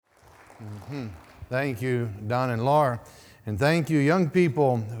Thank you, Don and Laura. And thank you, young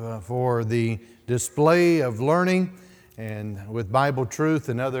people, for the display of learning and with Bible truth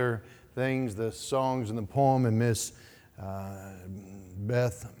and other things, the songs and the poem. And Miss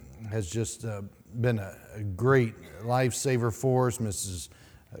Beth has just been a great lifesaver for us. Mrs.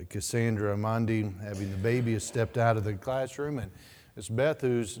 Cassandra Amandi, having the baby, has stepped out of the classroom. And Miss Beth,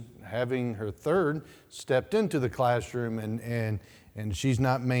 who's having her third, stepped into the classroom and she's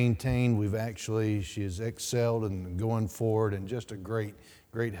not maintained. She has excelled and going forward, and just a great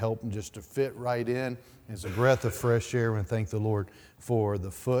help and just to fit right in. It's a breath of fresh air, and thank the Lord for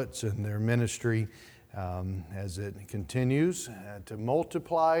the Foots and their ministry as it continues to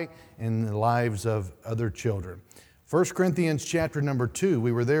multiply in the lives of other children. 1 Corinthians chapter number 2,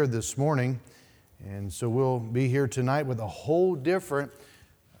 we were there this morning, and so we'll be here tonight with a whole different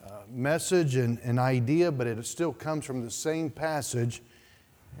message and idea, but it still comes from the same passage.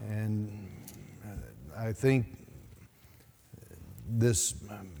 And I think this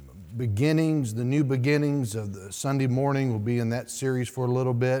the new beginnings of the Sunday morning will be in that series for a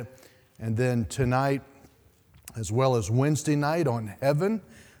little bit. And then tonight, as well as Wednesday night on heaven,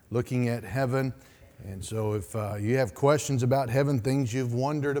 looking at heaven. And so if you have questions about heaven, things you've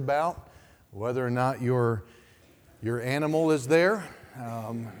wondered about, whether or not your animal is there,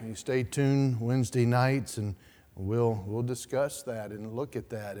 you stay tuned Wednesday nights, and we'll discuss that and look at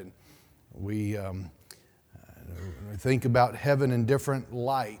that. And we think about heaven in different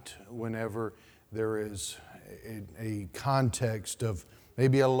light whenever there is a context of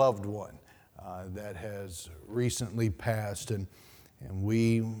maybe a loved one that has recently passed, and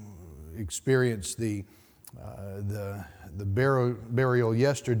we experienced the burial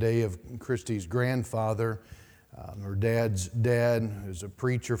yesterday of Christy's grandfather. Her dad's dad, who's a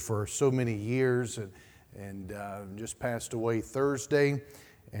preacher for so many years, and just passed away Thursday,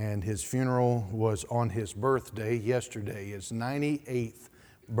 and his funeral was on his birthday yesterday. His 98th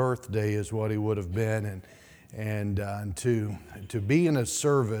birthday is what he would have been, and to be in a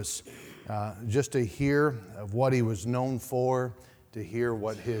service, just to hear of what he was known for, to hear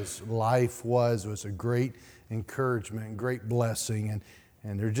what his life was a great encouragement, great blessing.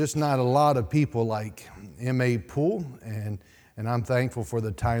 And there's just not a lot of people like M.A. Poole, and I'm thankful for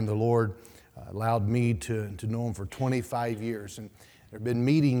the time the Lord allowed me to know him for 25 years. And there have been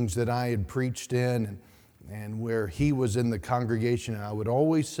meetings that I had preached in and where he was in the congregation, and I would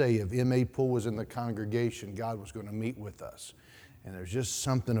always say if M.A. Poole was in the congregation, God was going to meet with us. And there's just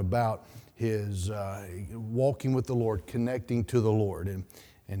something about his walking with the Lord, connecting to the Lord.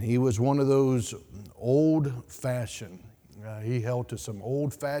 And he was one of those old-fashioned, he held to some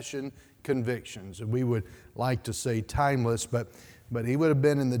old-fashioned convictions, and we would like to say timeless, but he would have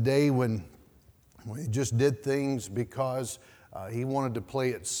been in the day when he just did things because he wanted to play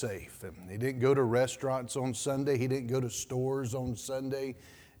it safe. And he didn't go to restaurants on Sunday. He didn't go to stores on Sunday,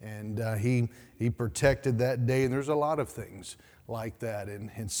 and he protected that day. And there's a lot of things like that.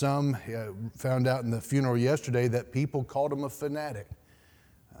 And some found out in the funeral yesterday that people called him a fanatic.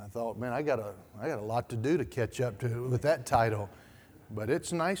 I thought, man, I got a lot to do to catch up with that title. But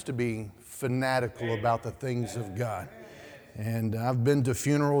it's nice to be fanatical about the things of God. And I've been to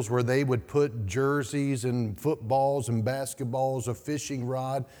funerals where they would put jerseys and footballs and basketballs, a fishing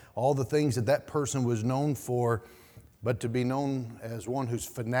rod, all the things that person was known for. But to be known as one who's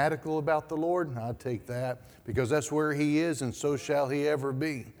fanatical about the Lord, I'll take that, because that's where he is, and so shall he ever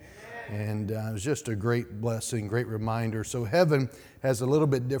be. And it was just a great blessing, great reminder. So heaven has a little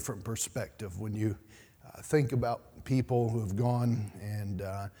bit different perspective when you think about people who have gone and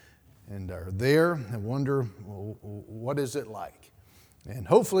are there and wonder, well, what is it like? And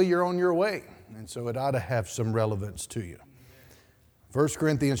hopefully you're on your way, and so it ought to have some relevance to you. 1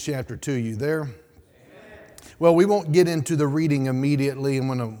 Corinthians chapter 2, you there? Amen. Well, we won't get into the reading immediately. I'm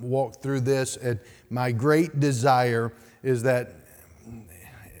going to walk through this. And my great desire is that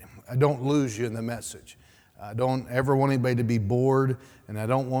I don't lose you in the message. I don't ever want anybody to be bored, and I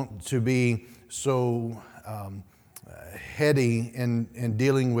don't want to be so heady in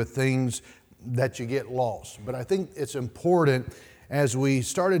dealing with things that you get lost. But I think it's important as we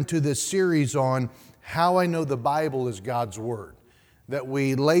start into this series on how I know the Bible is God's Word, that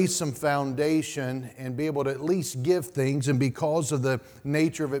we lay some foundation and be able to at least give things. And because of the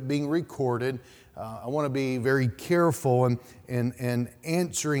nature of it being recorded, I want to be very careful in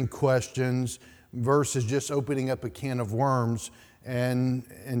answering questions versus just opening up a can of worms. And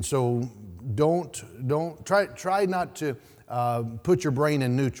so don't try not to put your brain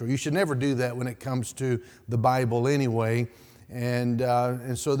in neutral. You should never do that when it comes to the Bible anyway. And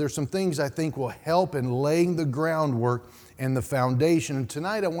so there's some things I think will help in laying the groundwork and the foundation. And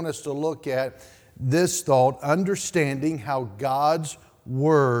tonight I want us to look at this thought, understanding how God's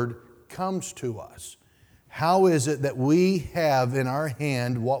Word comes to us. How is it that we have in our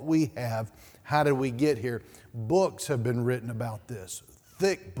hand what we have? How did we get here? Books have been written about this.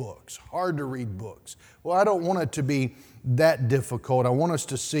 Thick books, hard to read books. Well, I don't want it to be that difficult. I want us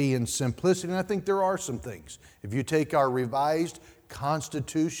to see in simplicity, and I think there are some things. If you take our revised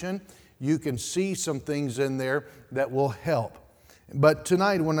Constitution, you can see some things in there that will help. But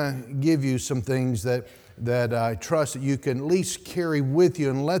tonight I want to give you some things that I trust that you can at least carry with you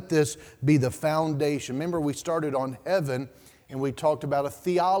and let this be the foundation. Remember, we started on heaven and we talked about a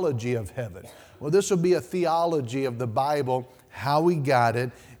theology of heaven. Well, this will be a theology of the Bible, how we got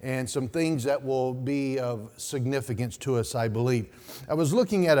it, and some things that will be of significance to us, I believe. I was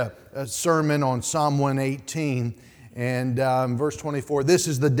looking at a sermon on Psalm 118 and verse 24, "This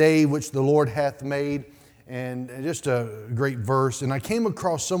is the day which the Lord hath made," and just a great verse. And I came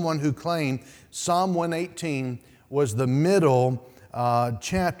across someone who claimed Psalm 118 was the middle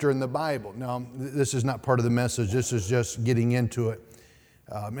chapter in the Bible. Now, this is not part of the message. This is just getting into it.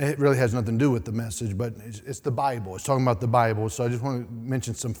 It really has nothing to do with the message, but it's the Bible. It's talking about the Bible, so I just want to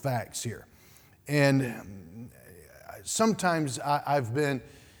mention some facts here. And sometimes I've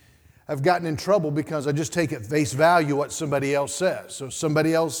gotten in trouble because I just take at face value what somebody else says. So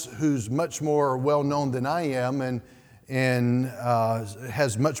somebody else who's much more well-known than I am and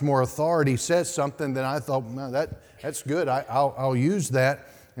has much more authority says something, then I thought, no, that's good. I'll use that.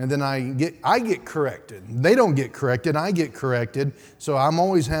 And then I get corrected. They don't get corrected, I get corrected. So I'm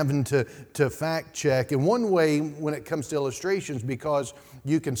always having to fact check. And one way when it comes to illustrations, because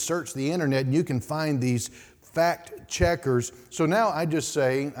you can search the internet and you can find these fact checkers. So now I just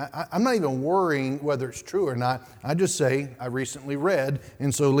say, I'm not even worrying whether it's true or not. I just say, I recently read,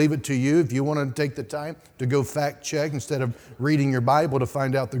 and so leave it to you. If you want to take the time to go fact check instead of reading your Bible to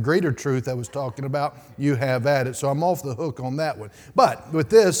find out the greater truth I was talking about, you have at it. So I'm off the hook on that one. But with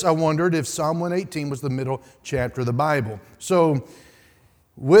this, I wondered if Psalm 118 was the middle chapter of the Bible. So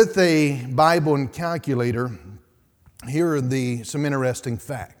with a Bible and calculator, here are some interesting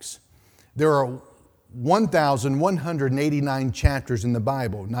facts. There are 1,189 chapters in the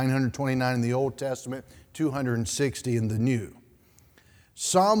Bible, 929 in the Old Testament, 260 in the New.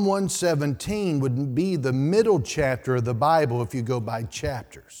 Psalm 117 would be the middle chapter of the Bible if you go by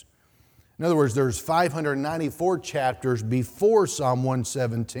chapters. In other words, there's 594 chapters before Psalm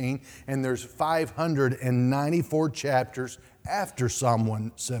 117, and there's 594 chapters after Psalm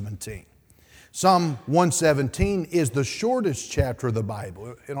 117. Psalm 117 is the shortest chapter of the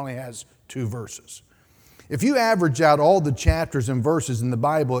Bible. It only has 2 verses. If you average out all the chapters and verses in the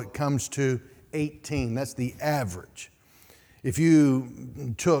Bible, it comes to 18. That's the average. If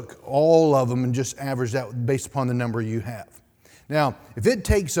you took all of them and just averaged out based upon the number you have. Now, if it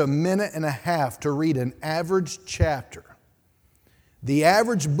takes a minute and a half to read an average chapter, the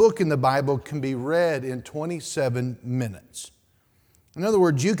average book in the Bible can be read in 27 minutes. In other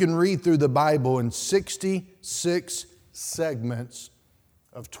words, you can read through the Bible in 66 segments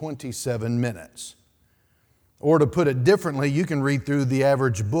of 27 minutes. Or to put it differently, you can read through the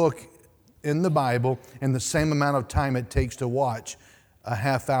average book in the Bible in the same amount of time it takes to watch a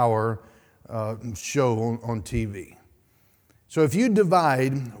half-hour show on TV. So if you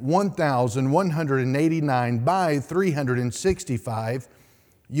divide 1,189 by 365,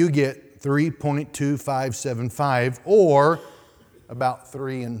 you get 3.2575, or about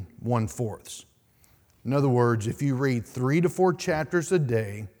 3 1/4. In other words, if you read 3 to 4 chapters a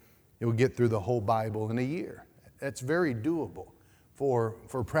day, you'll get through the whole Bible in a year. That's very doable for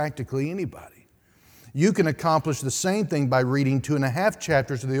practically anybody. You can accomplish the same thing by reading 2.5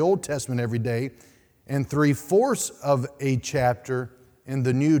 chapters of the Old Testament every day and 3/4 of a chapter in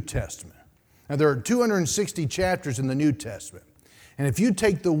the New Testament. Now, there are 260 chapters in the New Testament. And if you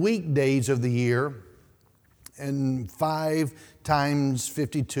take the weekdays of the year and 5 times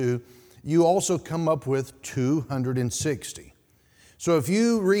 52, you also come up with 260. So if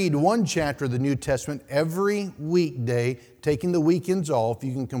you read 1 chapter of the New Testament every weekday, taking the weekends off,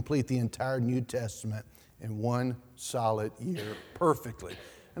 you can complete the entire New Testament in 1 solid year perfectly.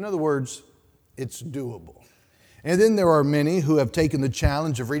 In other words, it's doable. And then there are many who have taken the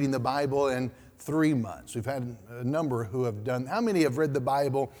challenge of reading the Bible in 3 months. We've had a number who have done. How many have read the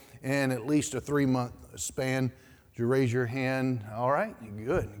Bible in at least a 3-month span? Would you raise your hand? All right,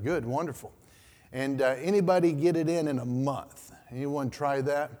 good, wonderful. And anybody get it in a month? Anyone try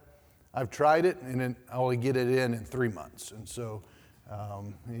that? I've tried it, and then I only get it in 3 months. And so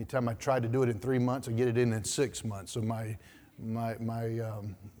anytime I try to do it in 3 months, I get it in 6 months. So my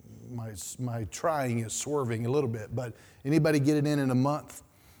my trying is swerving a little bit, but anybody get it in a month?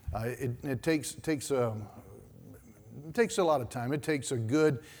 It takes a lot of time. It takes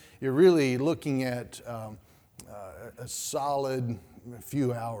you're really looking at a solid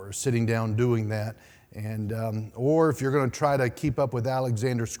few hours sitting down doing that. And or if you're going to try to keep up with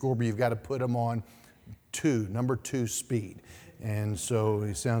Alexander Scorby, you've got to put him on number 2 speed. And so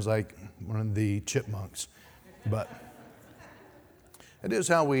he sounds like one of the chipmunks. But it is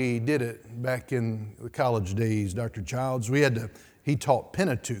how we did it back in the college days, Dr. Childs. He taught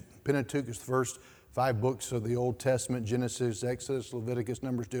Pentateuch. Pentateuch is the first 5 books of the Old Testament: Genesis, Exodus, Leviticus,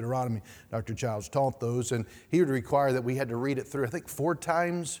 Numbers, Deuteronomy. Dr. Childs taught those, and he would require that we had to read it through, I think 4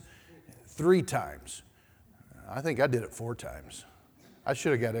 times, 3 times. I think I did it 4 times. I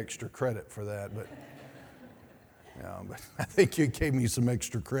should have got extra credit for that, but I think you gave me some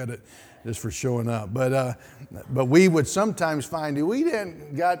extra credit just for showing up. But we would sometimes find we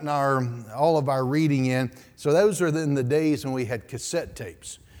hadn't gotten all of our reading in. So those are in the days when we had cassette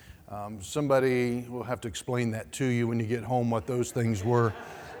tapes. Somebody will have to explain that to you when you get home, what those things were.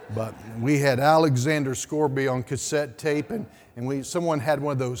 But we had Alexander Scorby on cassette tape, and someone had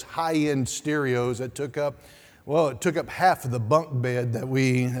one of those high-end stereos that took up half of the bunk bed that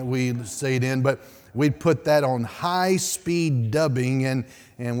we stayed in, but we'd put that on high-speed dubbing, and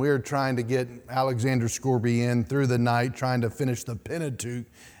we were trying to get Alexander Scorby in through the night, trying to finish the Pentateuch,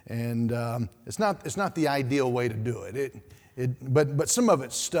 and it's not the ideal way to do it. But some of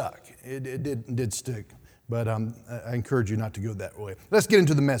it stuck. It did stick. But I encourage you not to go that way. Let's get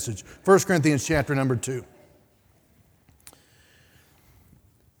into the message. 1 Corinthians chapter number 2.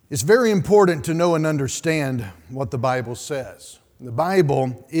 It's very important to know and understand what the Bible says. The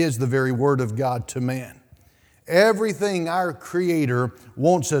Bible is the very Word of God to man. Everything our Creator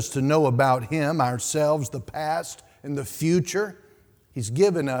wants us to know about Him, ourselves, the past, and the future, He's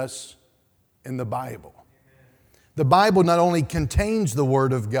given us in the Bible. The Bible not only contains the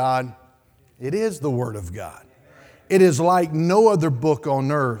Word of God, it is the Word of God. It is like no other book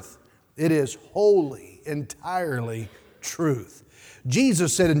on earth. It is wholly, entirely truth.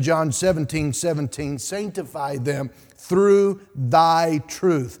 Jesus said in John 17:17, sanctify them through thy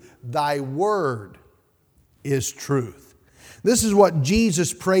truth. Thy word is truth. This is what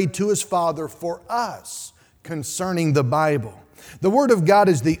Jesus prayed to His Father for us concerning the Bible. The Word of God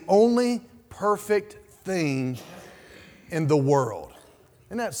is the only perfect thing in the world.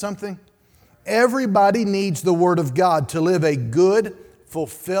 Isn't that something? Everybody needs the Word of God to live a good,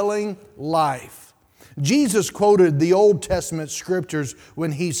 fulfilling life. Jesus quoted the Old Testament scriptures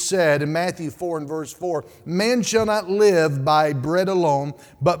when He said in Matthew 4 and verse 4, man shall not live by bread alone,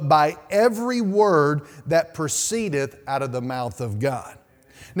 but by every word that proceedeth out of the mouth of God.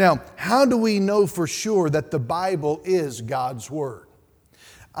 Now, how do we know for sure that the Bible is God's Word?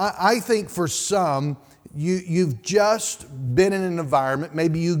 I think for some, you've just been in an environment,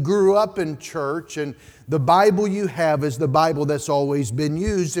 maybe you grew up in church, and the Bible you have is the Bible that's always been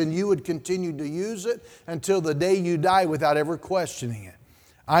used, and you would continue to use it until the day you die without ever questioning it.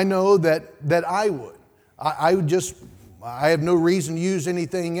 I know that I would. I have no reason to use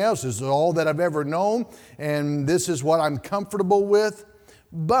anything else. This is all that I've ever known, and this is what I'm comfortable with.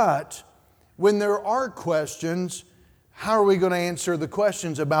 But when there are questions, how are we going to answer the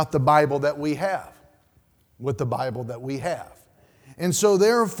questions about the Bible that we have? With the Bible that we have. And so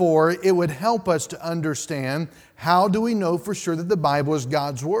therefore, it would help us to understand, how do we know for sure that the Bible is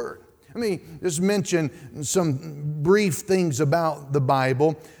God's Word? Let me just mention some brief things about the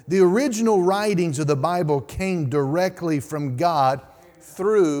Bible. The original writings of the Bible came directly from God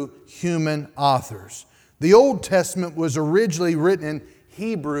through human authors. The Old Testament was originally written in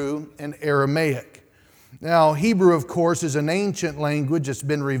Hebrew and Aramaic. Now, Hebrew, of course, is an ancient language. It's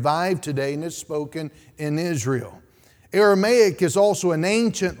been revived today and is spoken in Israel. Aramaic is also an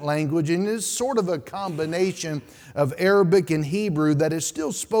ancient language and is sort of a combination of Arabic and Hebrew that is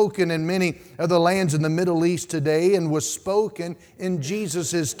still spoken in many of the lands in the Middle East today and was spoken in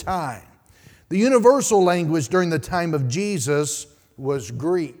Jesus' time. The universal language during the time of Jesus was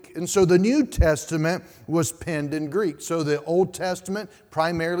Greek. And so the New Testament was penned in Greek. So the Old Testament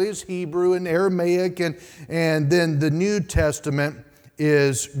primarily is Hebrew and Aramaic, and then the New Testament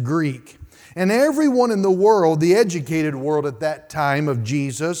is Greek. And everyone in the world, the educated world at that time of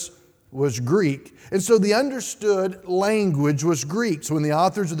Jesus, was Greek. And so the understood language was Greek. So when the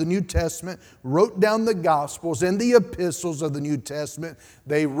authors of the New Testament wrote down the Gospels and the epistles of the New Testament,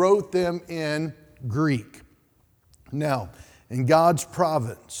 they wrote them in Greek. Now, in God's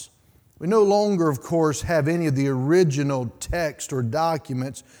providence, we no longer, of course, have any of the original text or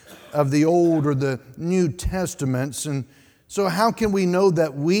documents of the Old or the New Testaments. And So how can we know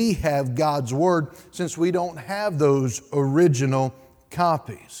that we have God's Word since we don't have those original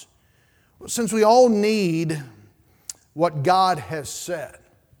copies? Well, since we all need what God has said,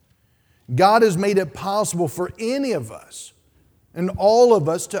 God has made it possible for any of us and all of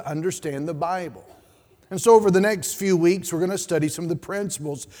us to understand the Bible. And so over the next few weeks, we're going to study some of the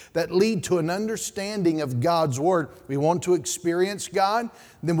principles that lead to an understanding of God's Word. We want to experience God,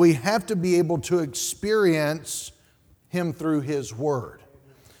 then we have to be able to experience Him through His Word.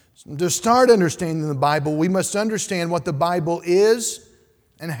 To start understanding the Bible, we must understand what the Bible is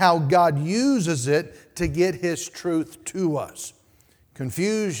and how God uses it to get His truth to us.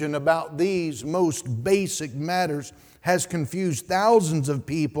 Confusion about these most basic matters has confused thousands of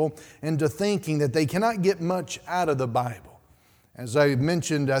people into thinking that they cannot get much out of the Bible. As I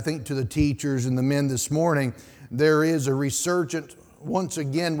mentioned, I think, to the teachers and the men this morning, there is a resurgence once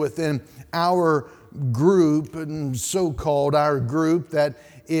again within our group, and so-called our group, that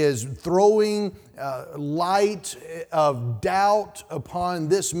is throwing light of doubt upon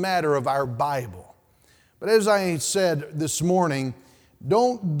this matter of our Bible. But as I said this morning,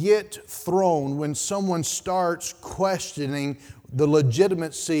 don't get thrown when someone starts questioning the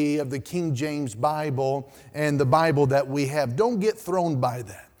legitimacy of the King James Bible and the Bible that we have. Don't get thrown by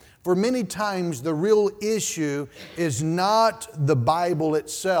that. For many times the real issue is not the Bible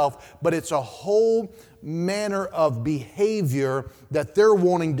itself, but it's a whole manner of behavior that they're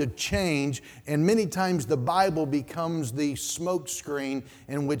wanting to change, and many times the Bible becomes the smokescreen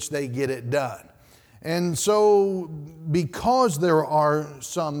in which they get it done. And so because there are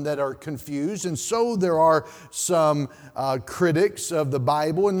some that are confused, and so there are some critics of the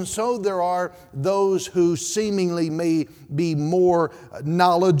Bible, and so there are those who seemingly may be more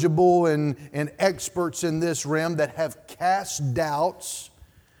knowledgeable and experts in this realm that have cast doubts,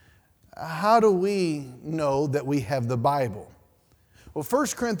 how do we know that we have the Bible? Well, 1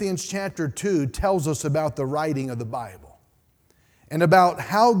 Corinthians chapter 2 tells us about the writing of the Bible and about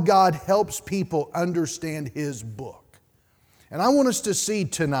how God helps people understand His book. And I want us to see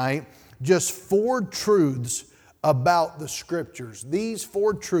tonight just 4 truths about the Scriptures. These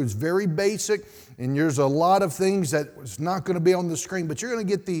 4 truths, very basic, and there's a lot of things that is not going to be on the screen, but you're going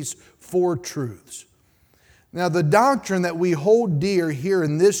to get these 4 truths. Now, the doctrine that we hold dear here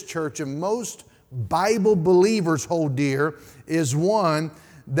in this church, and most Bible believers hold dear, is one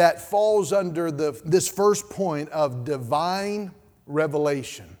that falls under this first point of divine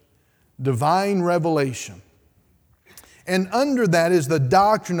revelation. Divine revelation. And under that is the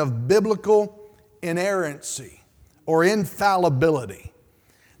doctrine of biblical inerrancy or infallibility.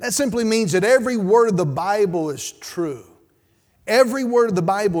 That simply means that every word of the Bible is true. Every word of the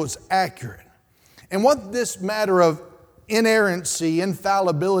Bible is accurate. And what this matter of inerrancy,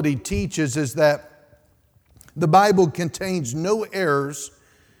 infallibility teaches is that the Bible contains no errors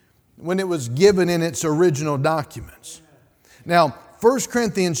when it was given in its original documents. Now, 1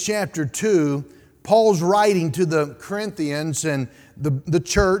 Corinthians chapter 2, Paul's writing to the Corinthians and the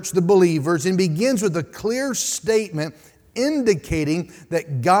church, the believers, and begins with a clear statement indicating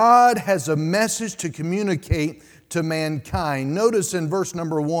that God has a message to communicate to mankind. Notice in verse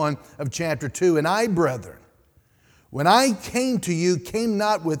number 1 of chapter 2, "And I, brethren, when I came to you, came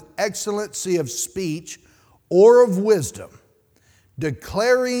not with excellency of speech or of wisdom,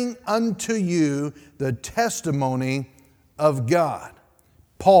 declaring unto you the testimony of God."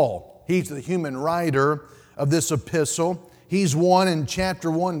 Paul, he's the human writer of this epistle. He's one in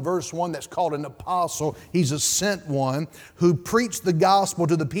chapter 1, verse 1 that's called an apostle. He's a sent one who preached the gospel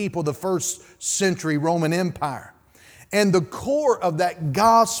to the people of the first century Roman Empire. And the core of that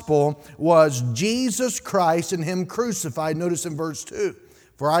gospel was Jesus Christ and Him crucified. Notice in verse 2,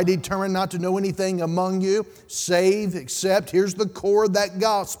 "For I determined not to know anything among you, save, except," here's the core of that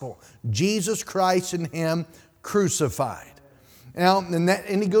gospel, "Jesus Christ and Him crucified." Now,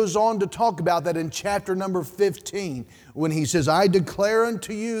 and he goes on to talk about that in chapter number 15 when he says, "I declare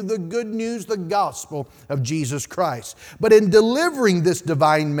unto you the good news, the gospel of Jesus Christ." But in delivering this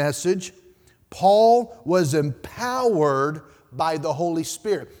divine message, Paul was empowered by the Holy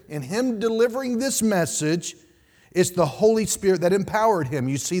Spirit. In him delivering this message, it's the Holy Spirit that empowered him.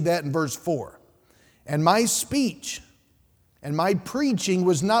 You see that in verse 4. "And my speech and my preaching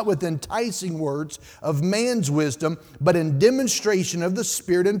was not with enticing words of man's wisdom, but in demonstration of the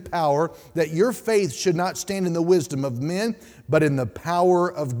Spirit and power, that your faith should not stand in the wisdom of men, but in the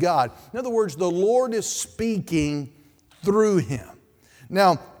power of God." In other words, the Lord is speaking through him.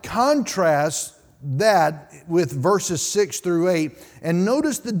 Now, contrast that with verses 6 through 8, and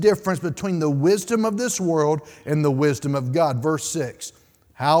notice the difference between the wisdom of this world and the wisdom of God. Verse 6,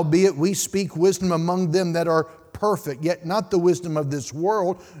 "Howbeit we speak wisdom among them that are perfect, yet not the wisdom of this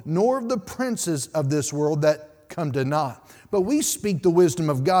world, nor of the princes of this world that come to naught. But we speak the wisdom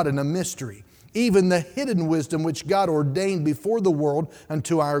of God in a mystery, even the hidden wisdom which God ordained before the world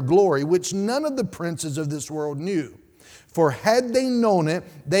unto our glory, which none of the princes of this world knew. For had they known it,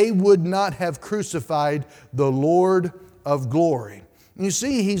 they would not have crucified the Lord of glory. And you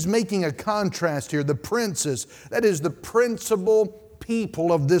see, he's making a contrast here. The princes, that is the principal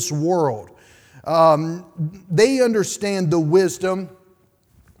people of this world. They understand the wisdom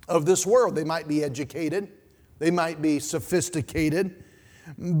of this world. They might be educated. They might be sophisticated.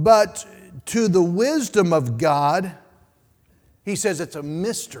 But to the wisdom of God, he says it's a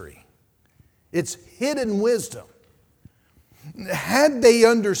mystery. It's hidden wisdom. Had they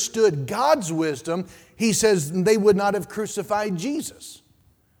understood God's wisdom, he says they would not have crucified Jesus.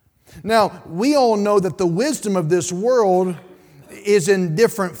 Now, we all know that the wisdom of this world is in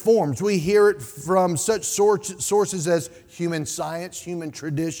different forms. We hear it from such sources as human science, human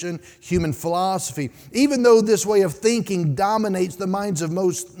tradition, human philosophy. Even though this way of thinking dominates the minds of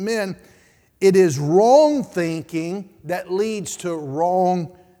most men, it is wrong thinking that leads to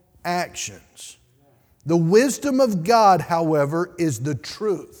wrong actions. The wisdom of God, however, is the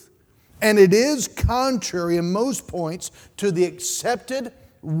truth. And it is contrary in most points to the accepted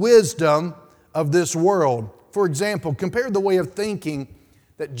wisdom of this world. For example, compare the way of thinking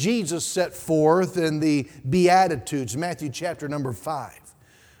that Jesus set forth in the Beatitudes, Matthew chapter number 5,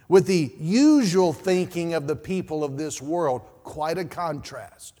 with the usual thinking of the people of this world. Quite a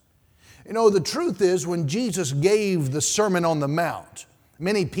contrast. You know, the truth is, when Jesus gave the Sermon on the Mount,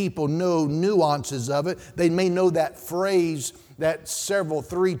 many people know nuances of it. They may know that phrase, that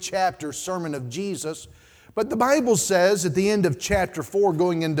 3-chapter sermon of Jesus. But the Bible says at the end of chapter 4,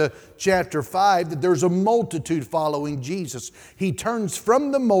 going into chapter 5, that there's a multitude following Jesus. He turns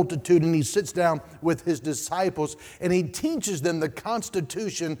from the multitude and he sits down with his disciples and he teaches them the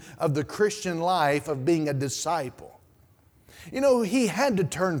constitution of the Christian life of being a disciple. You know, he had to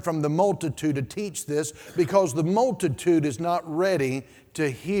turn from the multitude to teach this because the multitude is not ready to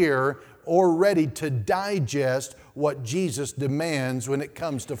hear or ready to digest what Jesus demands when it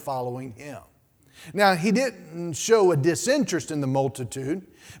comes to following him. Now, he didn't show a disinterest in the multitude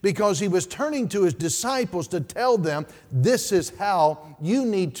because he was turning to his disciples to tell them, this is how you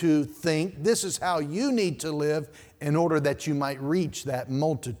need to think, this is how you need to live in order that you might reach that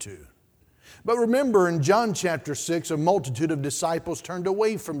multitude. But remember, in John chapter 6, a multitude of disciples turned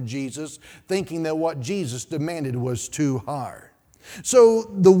away from Jesus, thinking that what Jesus demanded was too hard. So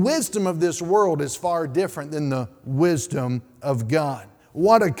the wisdom of this world is far different than the wisdom of God.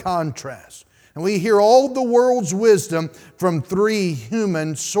 What a contrast. And we hear all the world's wisdom from 3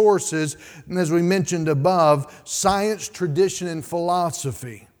 human sources, and as we mentioned above, science, tradition, and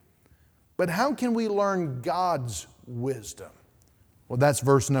philosophy. But how can we learn God's wisdom? Well, that's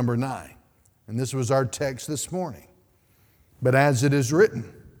verse number 9. And this was our text this morning. But as it is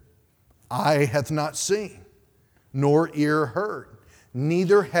written, eye hath not seen, nor ear heard,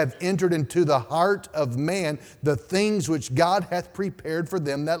 neither have entered into the heart of man the things which God hath prepared for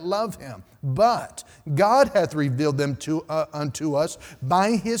them that love him. But God hath revealed them unto us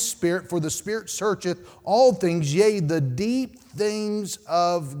by his Spirit, for the Spirit searcheth all things, yea, the deep things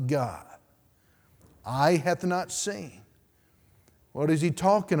of God. Eye hath not seen. What is he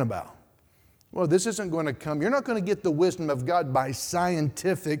talking about? Well, this isn't going to come. You're not going to get the wisdom of God by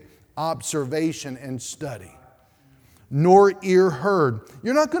scientific observation and study. Nor ear heard.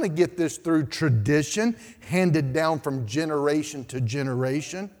 You're not going to get this through tradition handed down from generation to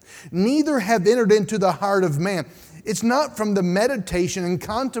generation. Neither have entered into the heart of man. It's not from the meditation and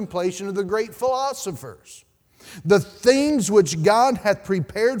contemplation of the great philosophers. The things which God hath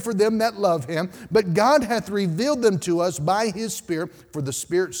prepared for them that love him, but God hath revealed them to us by his Spirit, for the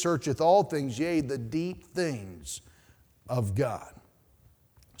Spirit searcheth all things, yea, the deep things of God.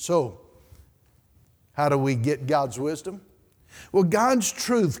 So, how do we get God's wisdom? Well, God's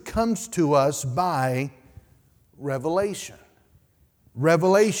truth comes to us by revelation.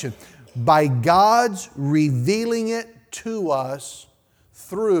 Revelation. By God's revealing it to us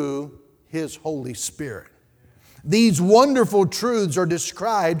through his Holy Spirit. These wonderful truths are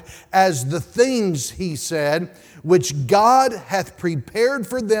described as the things, he said, which God hath prepared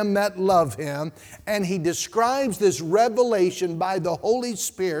for them that love him. And he describes this revelation by the Holy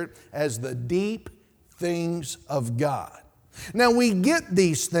Spirit as the deep things of God. Now we get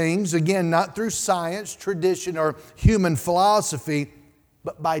these things, again, not through science, tradition, or human philosophy,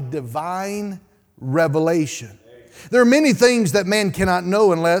 but by divine revelation. There are many things that man cannot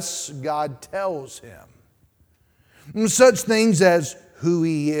know unless God tells him. Such things as who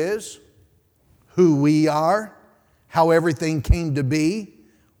he is, who we are, how everything came to be,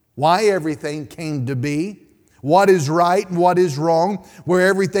 why everything came to be, what is right and what is wrong, where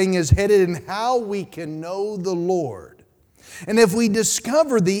everything is headed, and how we can know the Lord. And if we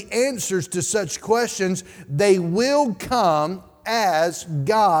discover the answers to such questions, they will come as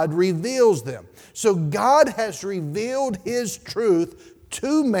God reveals them. So God has revealed His truth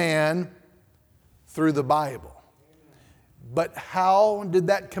to man through the Bible. But how did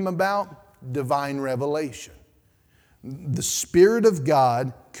that come about? Divine revelation. The Spirit of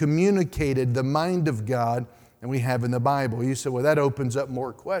God communicated the mind of God, and we have in the Bible. You say, well, that opens up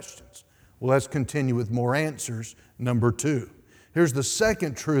more questions. Well, let's continue with more answers. Number 2. Here's the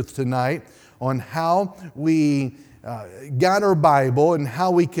second truth tonight on how we got our Bible and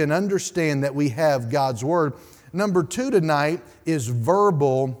how we can understand that we have God's Word. Number 2 tonight is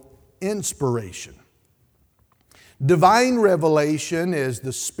verbal inspiration. Divine revelation is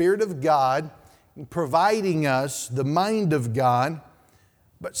the Spirit of God providing us the mind of God.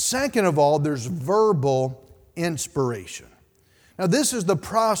 But second of all, there's verbal inspiration. Now, this is the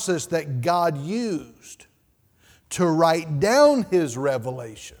process that God used to write down His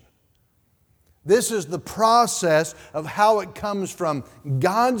revelation. This is the process of how it comes from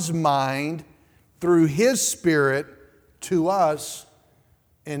God's mind through His Spirit to us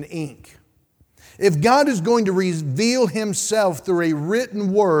in ink. If God is going to reveal Himself through a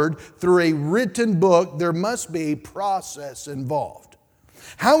written word, through a written book, there must be a process involved.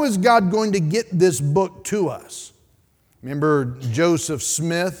 How is God going to get this book to us? Remember Joseph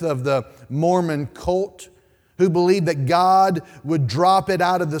Smith of the Mormon cult, who believed that God would drop it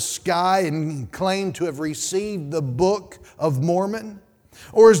out of the sky and claim to have received the Book of Mormon?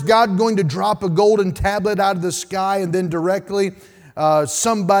 Or is God going to drop a golden tablet out of the sky and then directly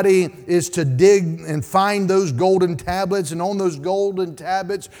somebody is to dig and find those golden tablets, and on those golden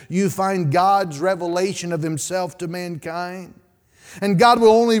tablets you find God's revelation of Himself to mankind? And God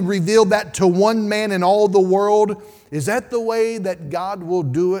will only reveal that to one man in all the world? Is that the way that God will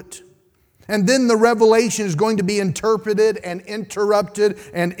do it? And then the revelation is going to be interpreted and interrupted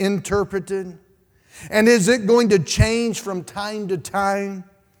and interpreted. And is it going to change from time to time?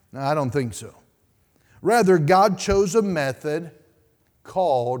 No, I don't think so. Rather, God chose a method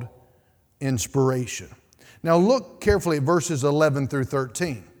called inspiration. Now look carefully at verses 11 through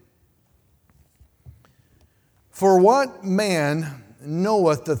 13. For what man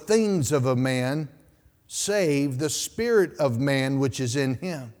knoweth the things of a man, save the spirit of man which is in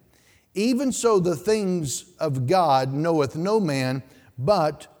him? Even so the things of God knoweth no man,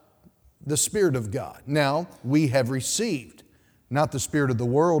 but the Spirit of God. Now we have received, not the spirit of the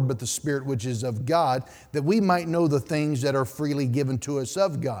world, but the Spirit which is of God, that we might know the things that are freely given to us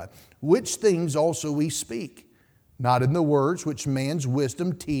of God, which things also we speak, not in the words which man's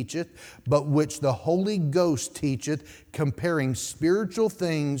wisdom teacheth, but which the Holy Ghost teacheth, comparing spiritual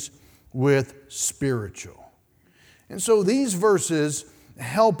things with spiritual. And so these verses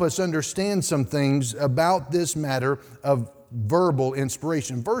help us understand some things about this matter of verbal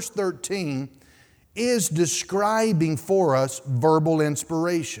inspiration. Verse 13 is describing for us verbal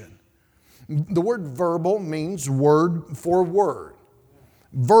inspiration. The word verbal means word for word.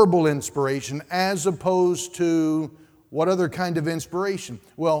 Verbal inspiration as opposed to what other kind of inspiration?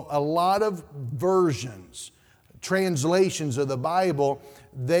 Well, a lot of versions, translations of the Bible,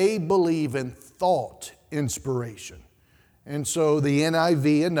 they believe in thought inspiration. And so the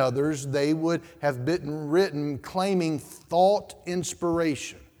NIV and others, they would have been written claiming thought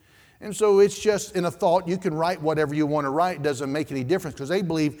inspiration. And so it's just in a thought, you can write whatever you want to write. It doesn't make any difference because they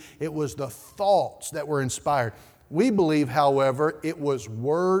believe it was the thoughts that were inspired. We believe, however, it was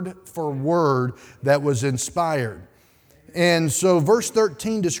word for word that was inspired. And so verse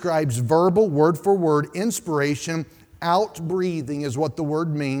 13 describes verbal, word for word inspiration. Outbreathing is what the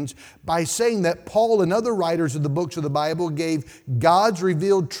word means, by saying that Paul and other writers of the books of the Bible gave God's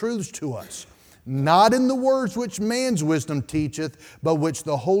revealed truths to us, not in the words which man's wisdom teacheth, but which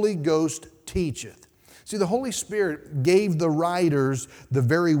the Holy Ghost teacheth. See, the Holy Spirit gave the writers the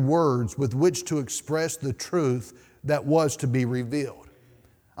very words with which to express the truth that was to be revealed.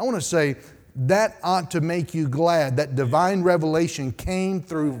 I want to say that ought to make you glad that divine revelation came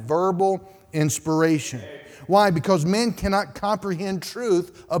through verbal inspiration. Why? Because man cannot comprehend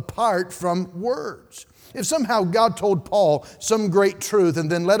truth apart from words. If somehow God told Paul some great truth and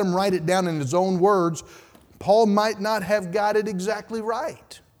then let him write it down in his own words, Paul might not have got it exactly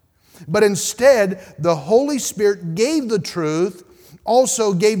right. But instead, the Holy Spirit gave the truth,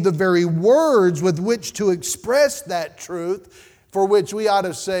 also gave the very words with which to express that truth, for which we ought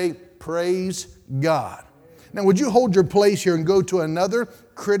to say, praise God. Now, would you hold your place here and go to another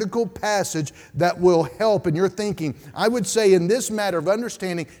critical passage that will help in your thinking? I would say in this matter of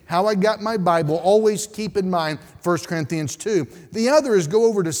understanding how I got my Bible, always keep in mind 1 Corinthians 2. The other is go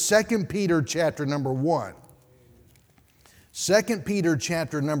over to 2 Peter chapter number 1. 2 Peter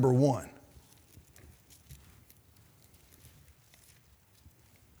chapter number 1.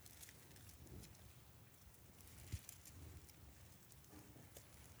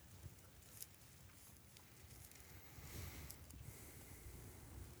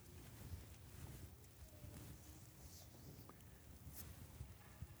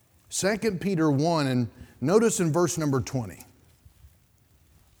 Second Peter 1, and notice in verse number 20.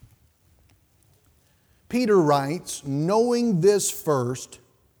 Peter writes, knowing this first,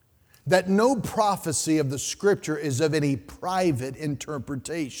 that no prophecy of the Scripture is of any private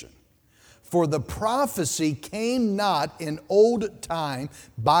interpretation. For the prophecy came not in old time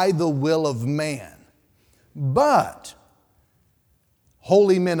by the will of man, but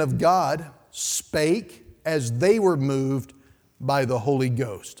holy men of God spake as they were moved by the Holy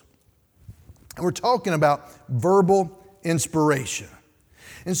Ghost. And we're talking about verbal inspiration.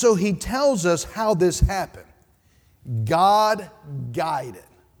 And so he tells us how this happened. God guided.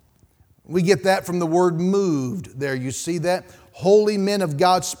 We get that from the word moved there. You see that? Holy men of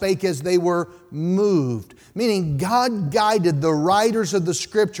God spake as they were moved. Meaning God guided the writers of the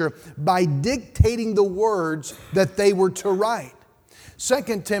Scripture by dictating the words that they were to write.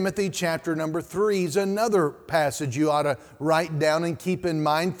 2 Timothy chapter number 3 is another passage you ought to write down and keep in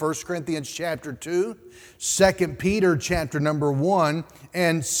mind. 1 Corinthians chapter 2, 2 Peter chapter number 1,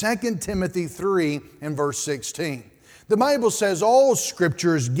 and 2 Timothy 3 and verse 16. The Bible says all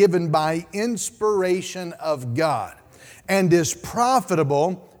Scripture is given by inspiration of God and is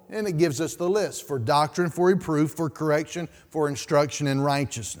profitable, and it gives us the list, for doctrine, for reproof, for correction, for instruction in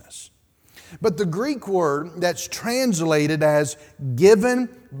righteousness. But the Greek word that's translated as given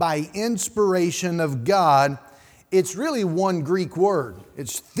by inspiration of God, it's really one Greek word.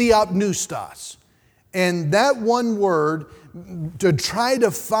 It's theopneustos. And that one word, to try to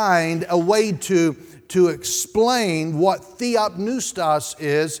find a way to explain what theopneustos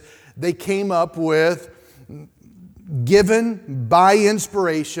is, they came up with given by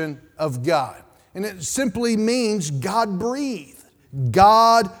inspiration of God. And it simply means God breathed.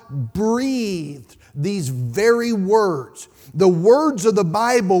 God breathed these very words. The words of the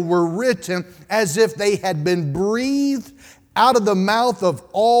Bible were written as if they had been breathed out of the mouth of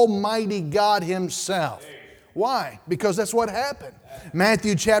Almighty God Himself. Why? Because that's what happened.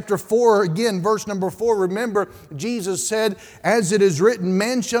 Matthew chapter 4, again, verse number 4, remember, Jesus said, as it is written,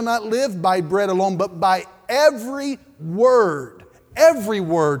 man shall not live by bread alone, but by every word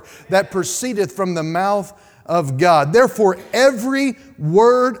that proceedeth from the mouth of God. Therefore, every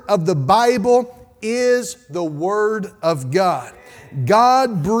word of the Bible is the Word of God.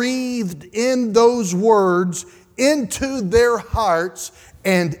 God breathed in those words into their hearts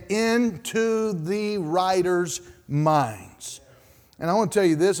and into the writer's minds. And I want to tell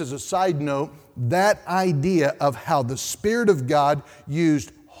you this as a side note, that idea of how the Spirit of God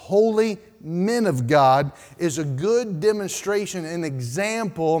used holy men of God is a good demonstration, an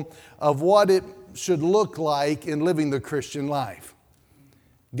example of what it should look like in living the Christian life.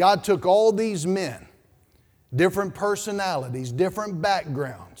 God took all these men, different personalities, different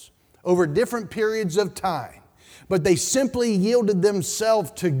backgrounds, over different periods of time, but they simply yielded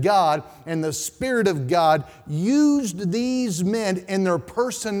themselves to God, and the Spirit of God used these men in their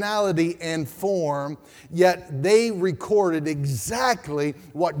personality and form, yet they recorded exactly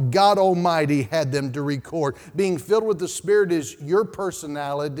what God Almighty had them to record. Being filled with the Spirit is your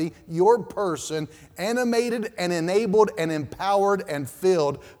personality, your person, animated and enabled and empowered and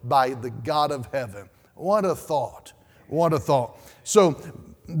filled by the God of heaven. What a thought. What a thought. So,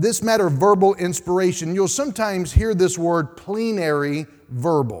 this matter of verbal inspiration, you'll sometimes hear this word plenary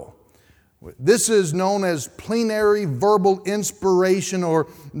verbal. This is known as plenary verbal inspiration, or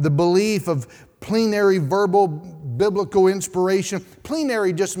the belief of plenary verbal biblical inspiration.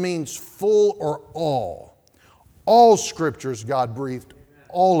 Plenary just means full or all. All Scriptures God breathed,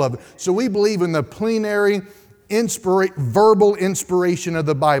 all of it. So we believe in the plenary verbal inspiration of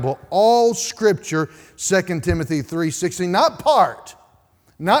the Bible. All Scripture, 2 Timothy 3:16, not part,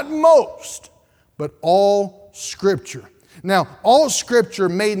 not most, but all Scripture. Now, all Scripture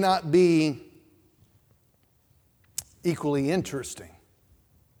may not be equally interesting.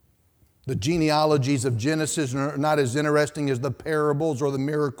 The genealogies of Genesis are not as interesting as the parables or the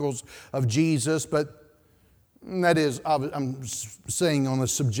miracles of Jesus, but that is, I'm saying on a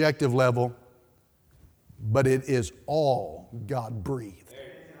subjective level, but it is all God breathed.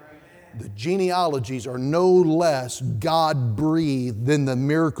 the genealogies are no less God-breathed than the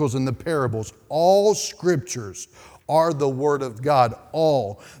miracles and the parables. All scriptures are the Word of God,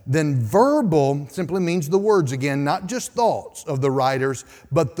 all. Then verbal simply means the words again, not just thoughts of the writers,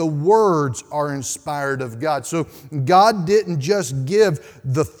 but the words are inspired of God. So God didn't just give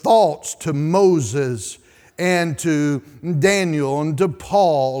the thoughts to Moses and to Daniel and to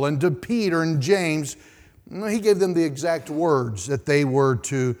Paul and to Peter and James. No, He gave them the exact words that they were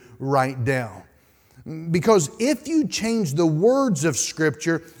to write down. Because if you change the words of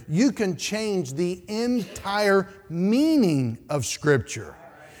Scripture, you can change the entire meaning of Scripture.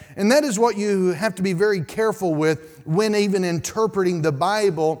 And that is what you have to be very careful with when even interpreting the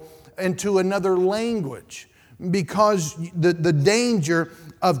Bible into another language. Because the danger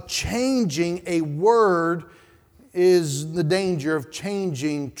of changing a word is the danger of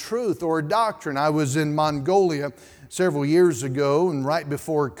changing truth or doctrine. I was in Mongolia several years ago and right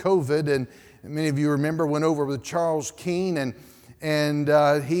before COVID, and many of you remember, went over with Charles Keene,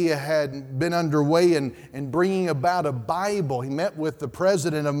 and he had been underway in bringing about a Bible. He met with the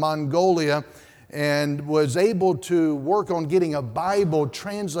president of Mongolia and was able to work on getting a Bible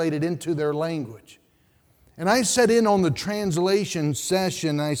translated into their language. And I sat in on the translation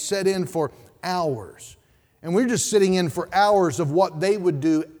session. I sat in for hours. And we were just sitting in for hours of what they would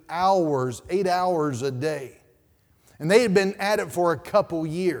do hours, 8 hours a day. And they had been at it for a couple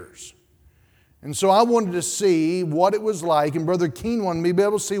years. And so I wanted to see what it was like, and Brother Keene wanted me to be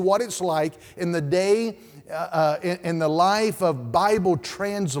able to see what it's like in the day, in the life of Bible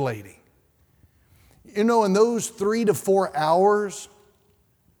translating. You know, in those 3 to 4 hours,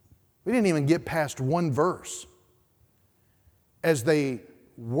 we didn't even get past one verse. As they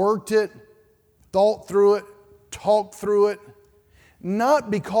worked it, thought through it, talked through it, not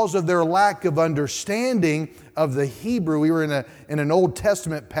because of their lack of understanding of the Hebrew. We were in an Old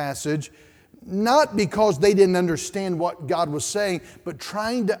Testament passage, not because they didn't understand what God was saying, but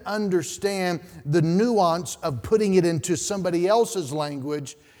trying to understand the nuance of putting it into somebody else's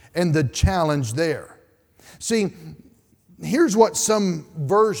language and the challenge there. See, here's what some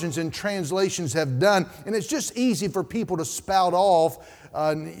versions and translations have done, and it's just easy for people to spout off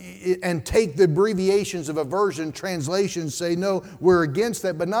and take the abbreviations of a version translation and say, no, we're against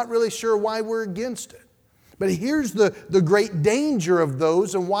that, but not really sure why we're against it. But here's the great danger of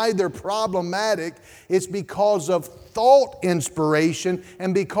those and why they're problematic. It's because of thought inspiration,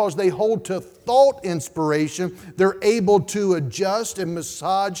 and because they hold to thought inspiration, they're able to adjust and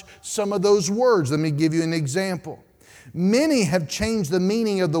massage some of those words. Let me give you an example. Many have changed the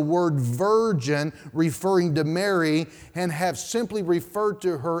meaning of the word virgin, referring to Mary, and have simply referred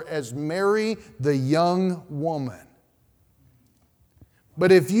to her as Mary, the young woman.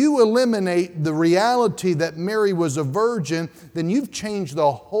 But if you eliminate the reality that Mary was a virgin, then you've changed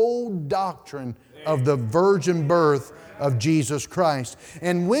the whole doctrine of the virgin birth of Jesus Christ.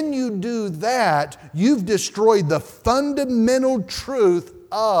 And when you do that, you've destroyed the fundamental truth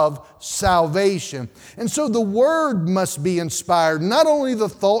of salvation. And so the Word must be inspired. Not only the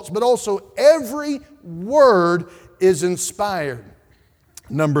thoughts, but also every word is inspired.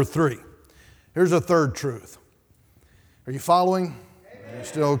 Number 3. Here's a third truth. Are you following? Amen.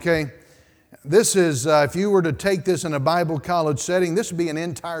 Still okay? This is, if you were to take this in a Bible college setting, this would be an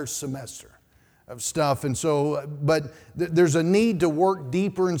entire semester of stuff. And so, but there's a need to work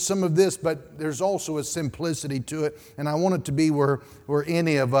deeper in some of this, but there's also a simplicity to it. And I want it to be where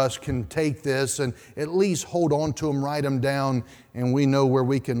any of us can take this and at least hold on to them, write them down, and we know where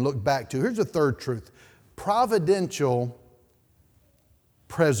we can look back to. Here's a third truth. Providential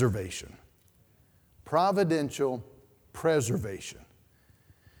preservation. Providential preservation.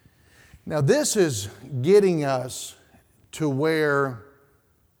 Now this is getting us to where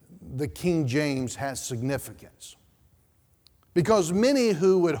the King James has significance. Because many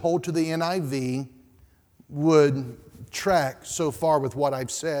who would hold to the NIV would track so far with what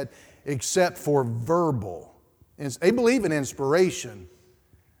I've said, except for verbal. They believe in inspiration.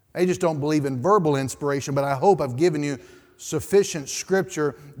 They just don't believe in verbal inspiration, but I hope I've given you sufficient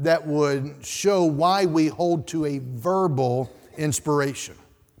scripture that would show why we hold to a verbal inspiration.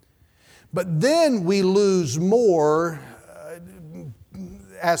 But then we lose more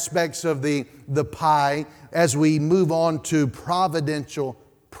aspects of the pie as we move on to providential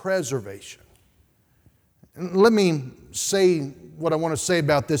preservation. And let me say what I want to say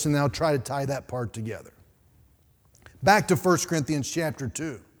about this, and then I'll try to tie that part together. Back to 1 Corinthians chapter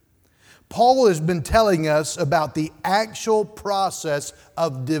 2. Paul has been telling us about the actual process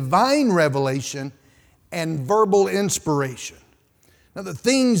of divine revelation and verbal inspiration. Now, the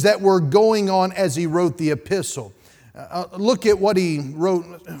things that were going on as he wrote the epistle. Look at what he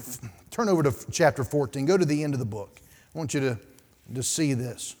wrote, Turn over to chapter 14. Go to the end of the book. I want you to see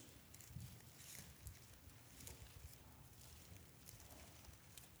this.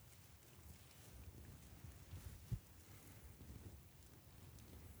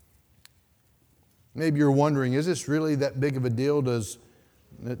 Maybe you're wondering, is this really that big of a deal? Does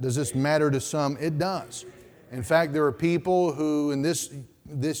this matter to some? It does. In fact, there are people who in this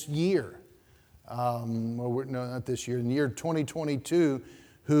year, no, not this year, in the year 2022,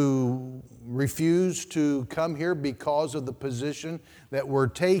 who refuse to come here because of the position that we're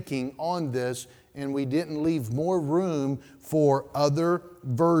taking on this, and we didn't leave more room for other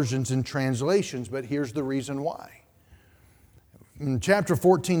versions and translations. But here's the reason why. In chapter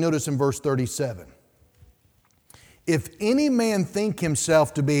 14, notice in verse 37. If any man think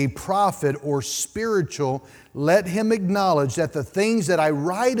himself to be a prophet or spiritual, let him acknowledge that the things that I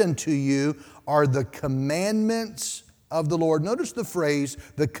write unto you are the commandments of the Lord. Notice the phrase,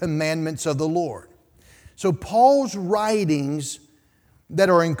 the commandments of the Lord. So Paul's writings that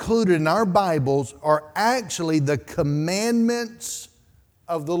are included in our Bibles are actually the commandments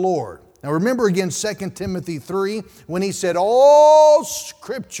of the Lord. Now remember again 2 Timothy 3 when he said all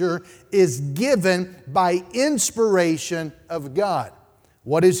Scripture is given by inspiration of God.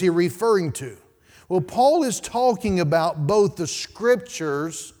 What is he referring to? Well, Paul is talking about both the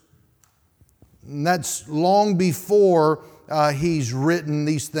Scriptures, and that's long before he's written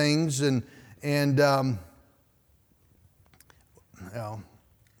these things, and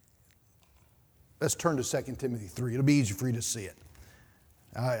let's turn to 2 Timothy 3. It'll be easy for you to see it.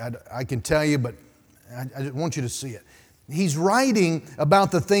 I can tell you, but I just want you to see it. He's writing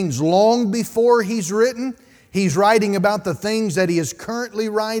about the things long before he's written. He's writing about the things that he is currently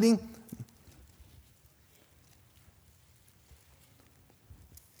writing.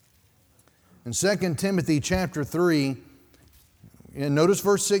 In 2 Timothy chapter 3, and notice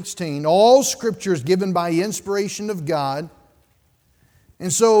verse 16, all Scripture is given by inspiration of God.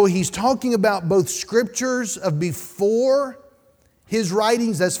 And so he's talking about both Scriptures of before his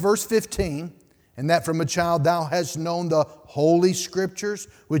writings, that's verse 15, and that from a child thou hast known the holy Scriptures,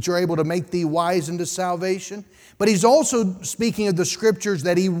 which are able to make thee wise unto salvation. But he's also speaking of the Scriptures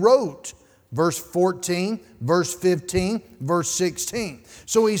that he wrote, verse 14, verse 15, verse 16.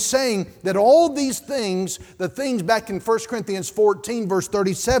 So he's saying that all these things, the things back in 1 Corinthians 14, verse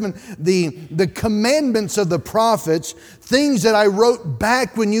 37, the commandments of the prophets, things that I wrote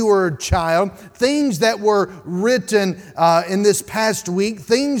back when you were a child, things that were written in this past week,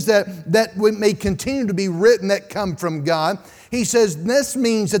 things that may continue to be written that come from God. He says this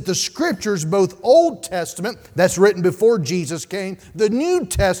means that the Scriptures, both Old Testament, that's written before Jesus came, the New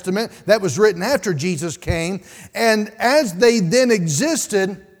Testament, that was written after Jesus came, and as they then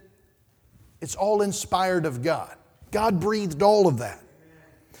existed, it's all inspired of God. God breathed all of that.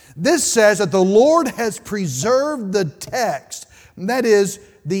 This says that the Lord has preserved the text, that is,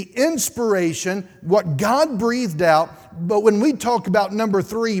 the inspiration, what God breathed out. But when we talk about number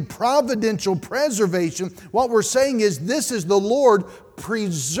 3, providential preservation, what we're saying is this is the Lord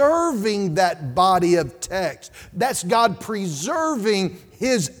preserving that body of text. That's God preserving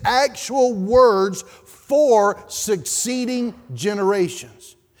His actual words for succeeding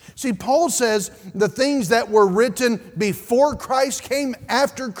generations. See, Paul says the things that were written before Christ came,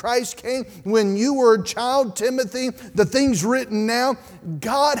 after Christ came, when you were a child, Timothy, the things written now,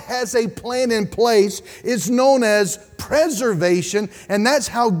 God has a plan in place. It's known as preservation, and that's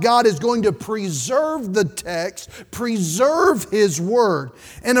how God is going to preserve the text, preserve His Word.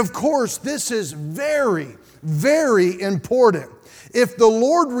 And of course, this is very, very important. If the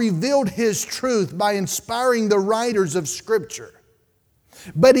Lord revealed His truth by inspiring the writers of Scripture,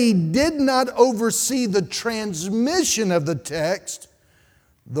 but He did not oversee the transmission of the text,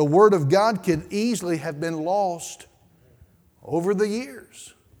 the Word of God could easily have been lost over the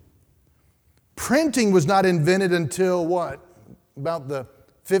years. Printing was not invented until what? About the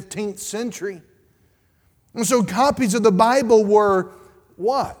 15th century. And so copies of the Bible were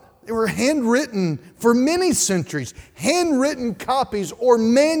what? They were handwritten for many centuries. Handwritten copies or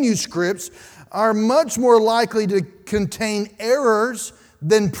manuscripts are much more likely to contain errors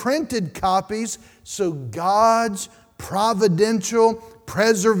than printed copies. So God's providential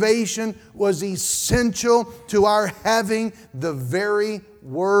preservation was essential to our having the very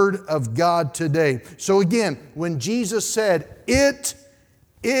Word of God today. So again, when Jesus said, "It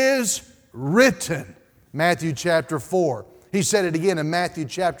is written," Matthew chapter 4. He said it again in Matthew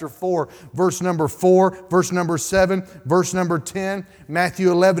chapter 4, verse number 4, verse number 7, verse number 10,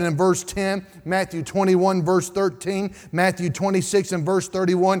 Matthew 11 and verse 10, Matthew 21 verse 13, Matthew 26 and verse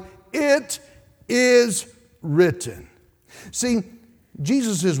 31. It is written. See,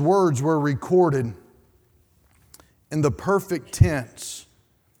 Jesus' words were recorded in the perfect tense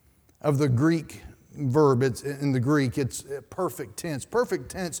of the Greek verb. In the Greek, it's perfect tense.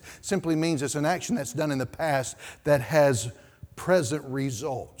 Perfect tense simply means it's an action that's done in the past that has present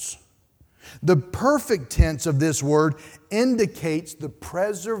results. The perfect tense of this word indicates the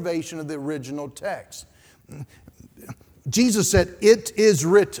preservation of the original text. Jesus said, "It is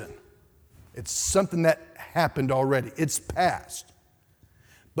written." It's something that happened already. It's past.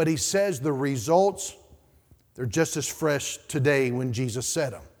 But he says the results, they're just as fresh today when Jesus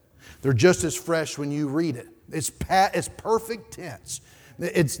said them. They're just as fresh when you read it. It's perfect tense.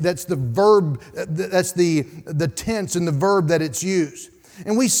 That's the verb, that's the tense and the verb that it's used.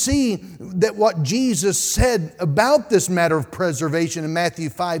 And we see that what Jesus said about this matter of preservation in Matthew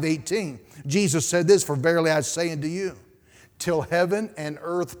 5:18. Jesus said this, "For verily I say unto you, till heaven and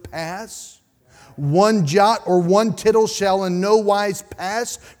earth pass, one jot or one tittle shall in no wise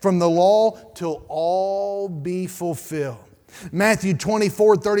pass from the law till all be fulfilled." Matthew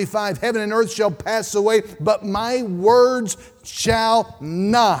 24:35, "Heaven and earth shall pass away, but my words shall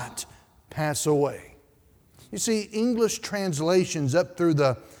not pass away." You see, English translations up through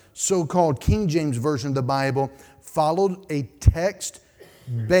the so-called King James Version of the Bible followed a text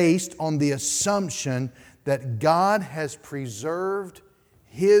based on the assumption that God has preserved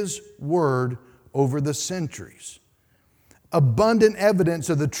His Word over the centuries. Abundant evidence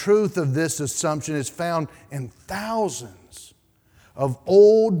of the truth of this assumption is found in thousands of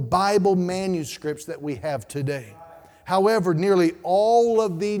old Bible manuscripts that we have today. However, nearly all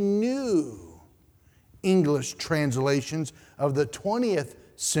of the new English translations of the 20th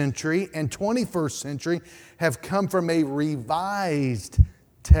century and 21st century have come from a revised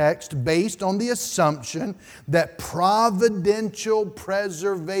text based on the assumption that providential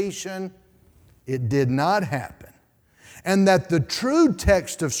preservation, it did not happen, and that the true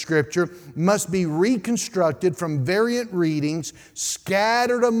text of Scripture must be reconstructed from variant readings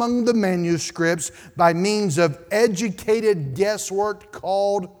scattered among the manuscripts by means of educated guesswork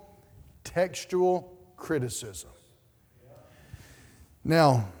called textual criticism.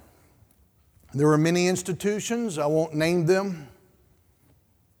 Now, there are many institutions, I won't name them.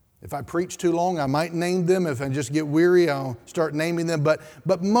 If I preach too long, I might name them. If I just get weary, I'll start naming them.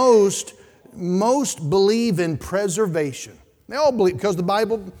 But most believe in preservation. They all believe, because the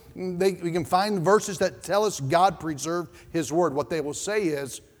Bible, we can find verses that tell us God preserved His Word. What they will say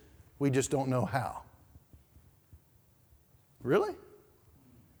is, we just don't know how. Really?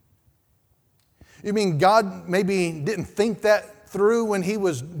 You mean God maybe didn't think that through when He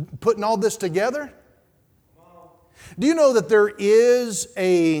was putting all this together? Do you know that there is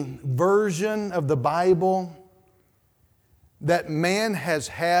a version of the Bible that man has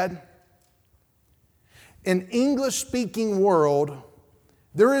had? In English-speaking world,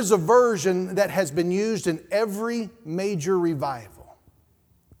 there is a version that has been used in every major revival.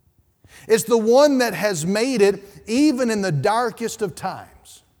 It's the one that has made it even in the darkest of times.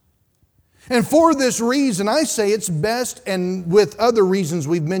 And for this reason, I say it's best, and with other reasons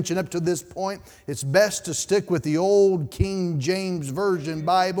we've mentioned up to this point, it's best to stick with the old King James Version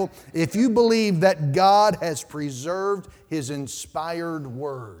Bible if you believe that God has preserved His inspired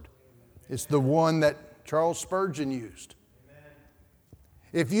Word. It's the one that Charles Spurgeon used.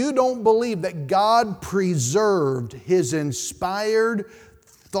 If you don't believe that God preserved His inspired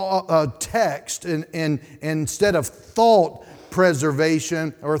text and instead of thought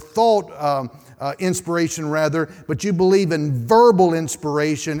preservation or thought inspiration rather, but you believe in verbal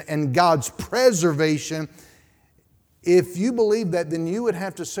inspiration and God's preservation, if you believe that, then you would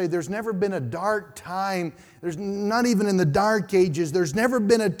have to say there's never been a dark time, there's not even in the dark ages, there's never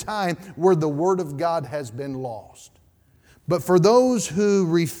been a time where the Word of God has been lost. But for those who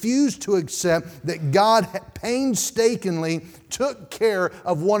refuse to accept that God painstakingly took care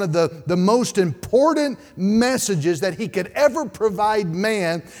of one of the most important messages that He could ever provide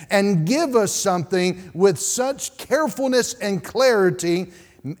man and give us something with such carefulness and clarity,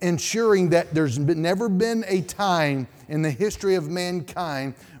 ensuring that there's never been a time in the history of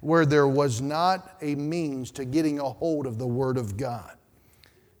mankind where there was not a means to getting a hold of the Word of God.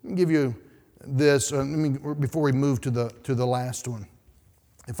 Let me give you this before we move to the last one.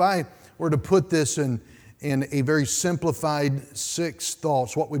 If I were to put this in a very simplified 6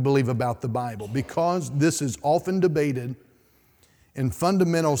 thoughts, what we believe about the Bible, because this is often debated in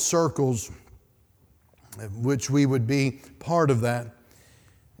fundamental circles, which we would be part of that,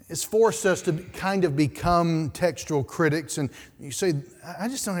 it's forced us to kind of become textual critics. And you say, I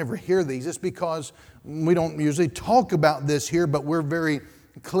just don't ever hear these. It's because we don't usually talk about this here, but we're very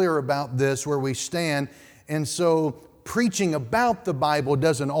clear about this, where we stand. And so preaching about the Bible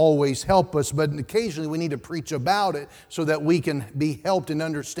doesn't always help us, but occasionally we need to preach about it so that we can be helped in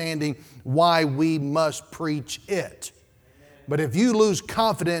understanding why we must preach it. But if you lose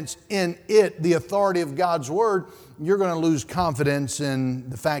confidence in it, the authority of God's Word, you're going to lose confidence in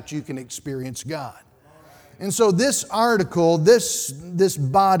the fact you can experience God. And so this article, this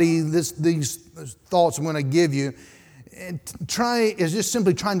body, these thoughts I'm going to give you, is just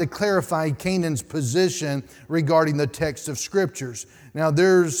simply trying to clarify Canaan's position regarding the text of Scriptures. Now,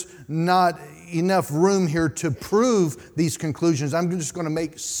 there's not enough room here to prove these conclusions. I'm just going to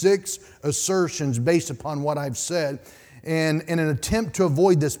make 6 assertions based upon what I've said, and in an attempt to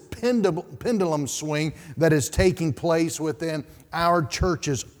avoid this pendulum swing that is taking place within our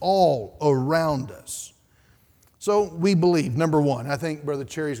churches all around us. So we believe, number 1, I think Brother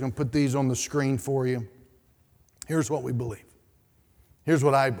Cherry's going to put these on the screen for you. Here's what we believe. Here's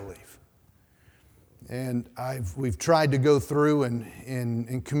what I believe. And we've tried to go through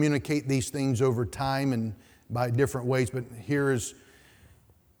and communicate these things over time and by different ways, but here's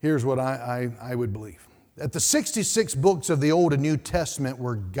what I would believe. That the 66 books of the Old and New Testament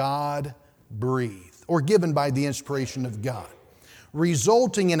were God-breathed, or given by the inspiration of God,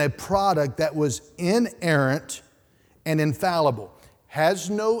 resulting in a product that was inerrant and infallible, has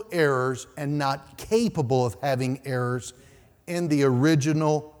no errors, and not capable of having errors in the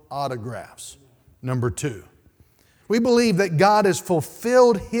original autographs. Number 2, we believe that God has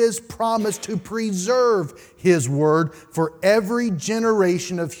fulfilled His promise to preserve His Word for every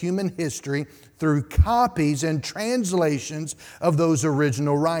generation of human history through copies and translations of those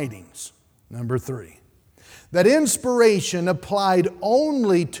original writings. Number 3, that inspiration applied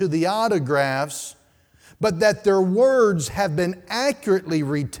only to the autographs, but that their words have been accurately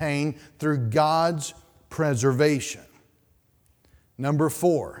retained through God's preservation. Number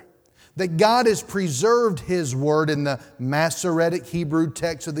 4, that God has preserved His Word in the Masoretic Hebrew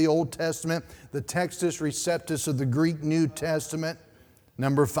text of the Old Testament, the Textus Receptus of the Greek New Testament.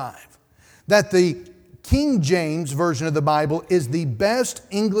 Number 5, that the King James Version of the Bible is the best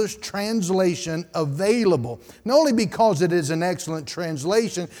English translation available, not only because it is an excellent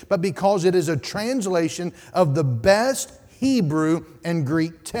translation, but because it is a translation of the best Hebrew and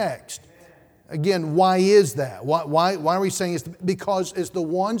Greek text. Again, why is that? Why are we saying it's because it's the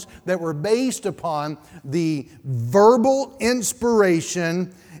ones that were based upon the verbal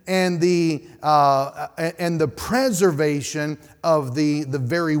inspiration and the preservation of the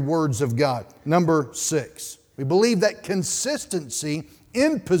very words of God. Number 6, we believe that consistency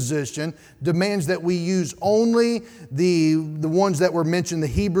in position demands that we use only the ones that were mentioned, the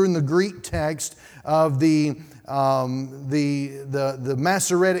Hebrew and the Greek text of the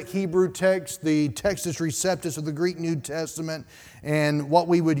Masoretic Hebrew text, the Textus Receptus of the Greek New Testament, and what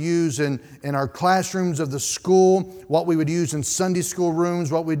we would use in our classrooms of the school, what we would use in Sunday school rooms,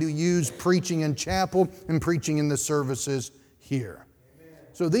 what we do use preaching in chapel and preaching in the services here. Amen.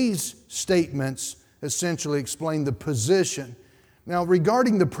 So these statements essentially explain the position. Now,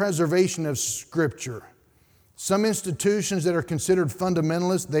 regarding the preservation of Scripture, some institutions that are considered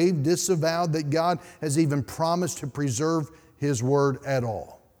fundamentalists, they've disavowed that God has even promised to preserve His Word at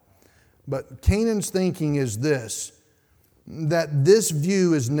all. But Canaan's thinking is this, that this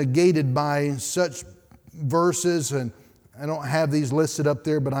view is negated by such verses, and I don't have these listed up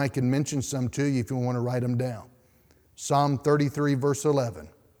there, but I can mention some to you if you want to write them down. Psalm 33, verse 11.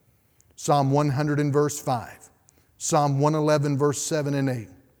 Psalm 100 and verse 5. Psalm 111, verse 7 and 8.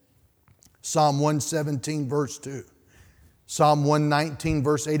 Psalm 117, verse 2. Psalm 119,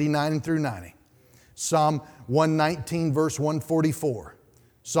 verse 89 through 90. Psalm 119, verse 144.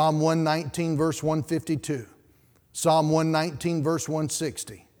 Psalm 119, verse 152. Psalm 119, verse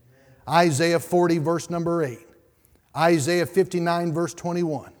 160. Isaiah 40, verse number 8. Isaiah 59, verse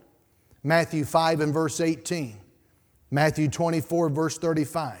 21. Matthew 5 and verse 18. Matthew 24, verse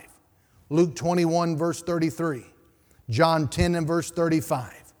 35. Luke 21, verse 33. John 10 and verse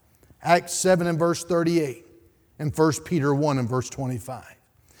 35. Acts 7 and verse 38, and 1 Peter 1 and verse 25.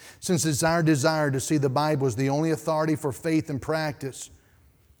 Since it's our desire to see the Bible as the only authority for faith and practice,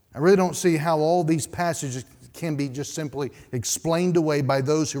 I really don't see how all these passages can be just simply explained away by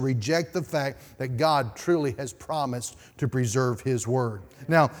those who reject the fact that God truly has promised to preserve His Word.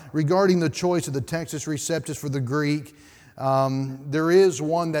 Now, regarding the choice of the Textus Receptus for the Greek, there is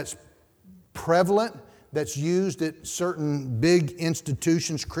one that's prevalent, that's used at certain big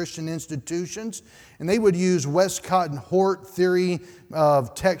institutions, Christian institutions, and they would use Westcott and Hort theory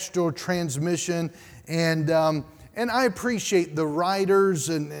of textual transmission, and And I appreciate the writers,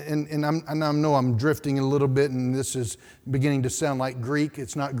 and I know I'm drifting a little bit, and this is beginning to sound like Greek.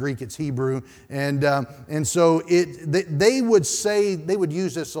 It's not Greek, it's Hebrew. And so they would say, they would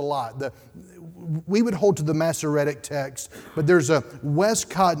use this a lot. We would hold to the Masoretic text, but there's a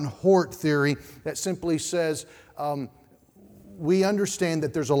Westcott and Hort theory that simply says, we understand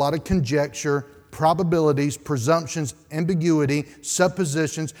that there's a lot of conjecture, probabilities, presumptions, ambiguity,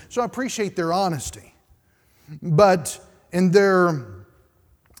 suppositions. So I appreciate their honesty. But in their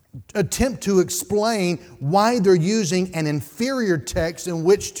attempt to explain why they're using an inferior text in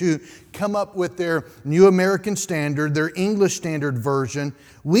which to come up with their New American Standard, their English Standard Version,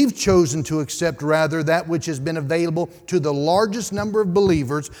 we've chosen to accept rather that which has been available to the largest number of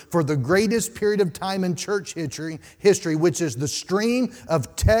believers for the greatest period of time in church history, which is the stream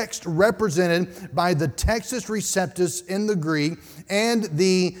of text represented by the Textus Receptus in the Greek and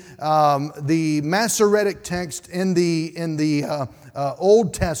the Masoretic text in the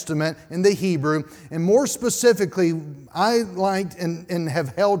Old Testament in the Hebrew. And more specifically, I liked and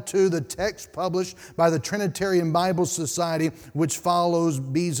have held to the text published by the Trinitarian Bible Society, which follows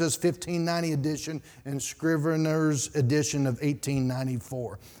Beza's 1590 edition and Scrivener's edition of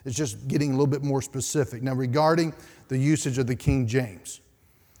 1894. It's just getting a little bit more specific. Now, regarding the usage of the King James,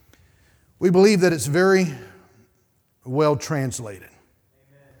 we believe that it's very well translated,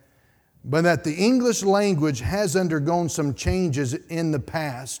 but that the English language has undergone some changes in the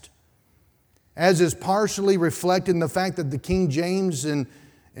past, as is partially reflected in the fact that the King James in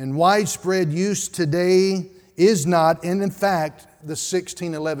widespread use today is not, and in fact, the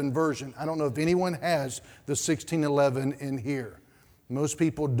 1611 version. I don't know if anyone has the 1611 in here. Most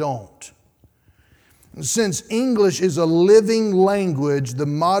people don't. Since English is a living language, the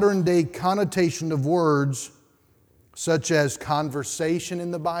modern day connotation of words such as conversation in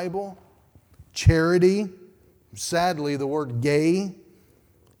the Bible, charity, sadly the word gay,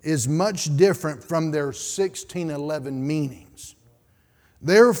 is much different from their 1611 meanings.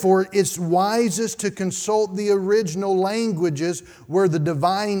 Therefore, it's wisest to consult the original languages where the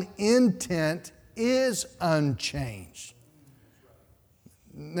divine intent is unchanged.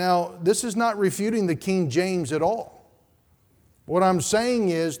 Now, this is not refuting the King James at all. What I'm saying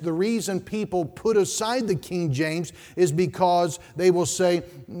is the reason people put aside the King James is because they will say,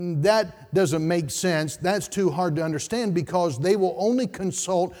 that doesn't make sense, that's too hard to understand, because they will only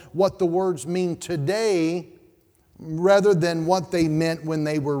consult what the words mean today rather than what they meant when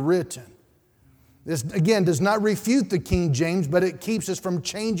they were written. This, again, does not refute the King James, but it keeps us from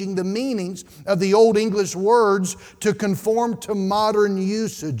changing the meanings of the Old English words to conform to modern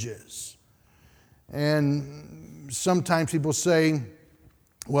usages. And sometimes people say,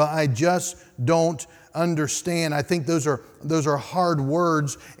 well, I just don't understand. I think those are hard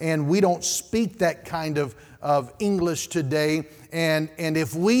words, and we don't speak that kind of English today. And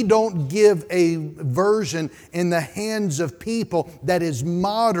if we don't give a version in the hands of people that is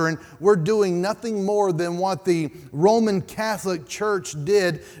modern, we're doing nothing more than what the Roman Catholic Church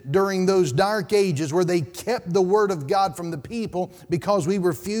did during those dark ages, where they kept the Word of God from the people because we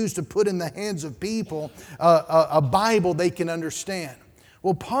refused to put in the hands of people a Bible they can understand.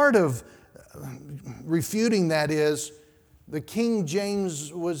 Well, part of refuting that is the King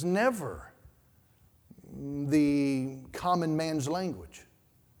James was never the common man's language.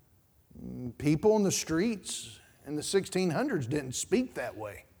 People in the streets in the 1600s didn't speak that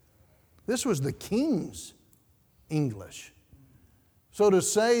way. This was the king's English. So to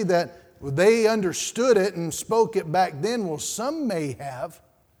say that they understood it and spoke it back then, well, some may have,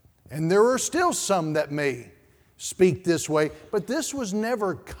 and there are still some that may speak this way, but this was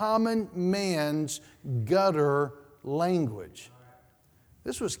never common man's gutter language.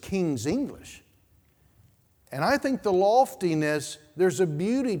 This was king's English. And I think the loftiness, there's a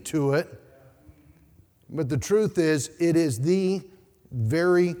beauty to it, but the truth is, it is the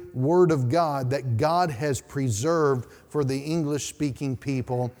very Word of God that God has preserved for the English-speaking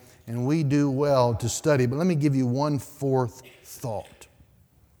people, and we do well to study. But let me give you one fourth thought.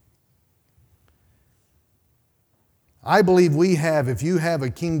 I believe we have, if you have a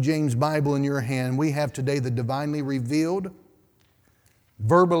King James Bible in your hand, we have today the divinely revealed,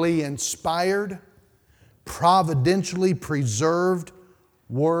 verbally inspired, providentially preserved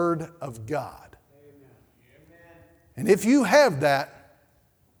Word of God. Amen. And if you have that,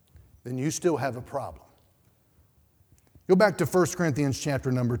 then you still have a problem. Go back to 1 Corinthians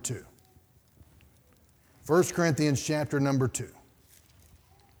chapter number 2. 1 Corinthians chapter number 2.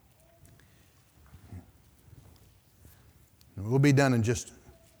 We'll be done in just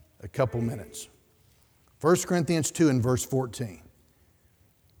a couple minutes. 1 Corinthians 2 and verse 14.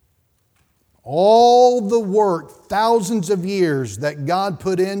 All the work, thousands of years that God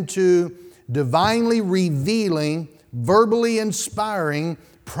put into divinely revealing, verbally inspiring,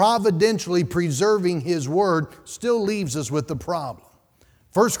 providentially preserving His Word still leaves us with the problem.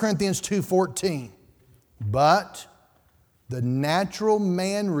 1 Corinthians 2:14. But the natural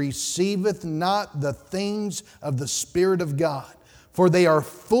man receiveth not the things of the Spirit of God, for they are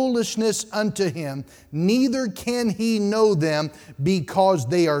foolishness unto him, neither can he know them, because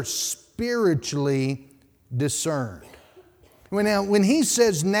they are spiritually discerned. When he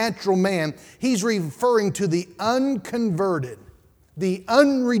says natural man, he's referring to the unconverted, the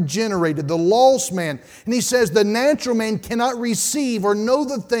unregenerated, the lost man. And he says the natural man cannot receive or know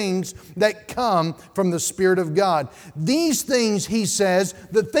the things that come from the Spirit of God. These things, he says,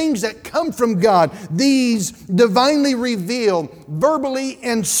 the things that come from God, these divinely revealed, verbally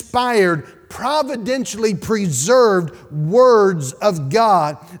inspired, providentially preserved words of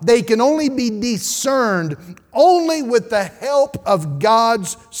God, they can only be discerned only with the help of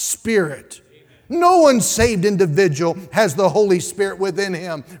God's Spirit. No one saved individual has the Holy Spirit within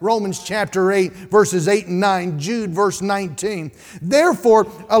him. Romans chapter 8, verses 8 and 9. Jude, verse 19. Therefore,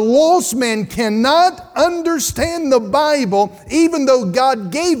 a lost man cannot understand the Bible, even though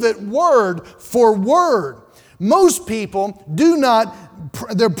God gave it word for word. Most people do not.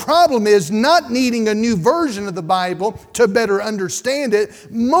 Their problem is not needing a new version of the Bible to better understand it.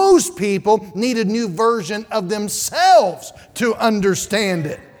 Most people need a new version of themselves to understand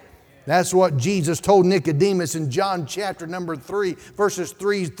it. That's what Jesus told Nicodemus in John chapter number 3, verses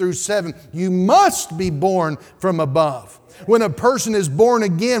 3 through 7. You must be born from above. When a person is born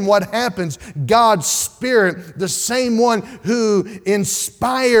again, what happens? God's Spirit, the same one who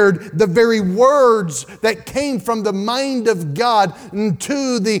inspired the very words that came from the mind of God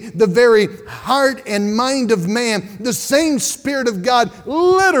into the very heart and mind of man, the same Spirit of God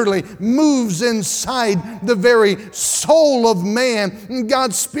literally moves inside the very soul of man. And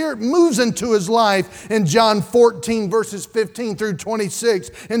God's Spirit moves into his life in John 14, verses 15 through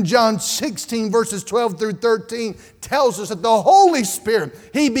 26, and John 16, verses 12 through 13, tells us that the Holy Spirit,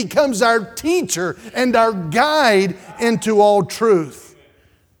 He becomes our teacher and our guide into all truth.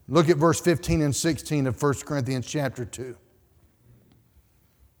 Look at verse 15 and 16 of 1 Corinthians chapter 2.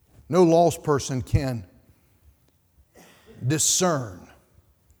 No lost person can discern.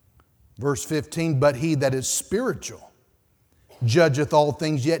 Verse 15, but he that is spiritual judgeth all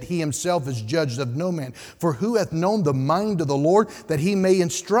things, yet he himself is judged of no man. For who hath known the mind of the Lord, that he may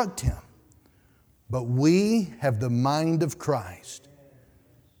instruct him? But we have the mind of Christ.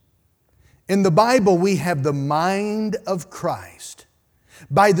 In the Bible, we have the mind of Christ.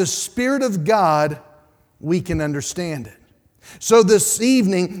 By the Spirit of God, we can understand it. So this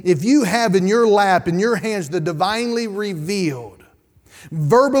evening, if you have in your lap, in your hands, the divinely revealed,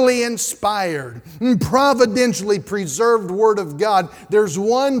 verbally inspired, providentially preserved Word of God, there's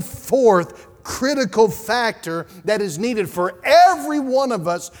one fourth critical factor that is needed for every one of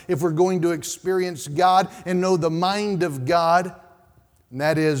us if we're going to experience God and know the mind of God. And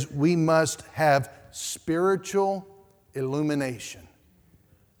that is, we must have spiritual illumination.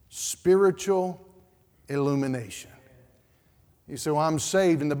 Spiritual illumination. You say, well, I'm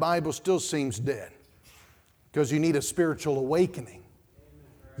saved and the Bible still seems dead. Because you need a spiritual awakening.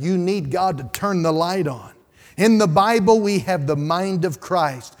 You need God to turn the light on. In the Bible, we have the mind of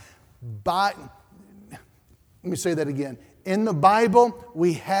Christ. Let me say that again. In the Bible,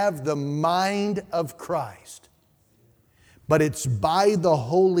 we have the mind of Christ. But it's by the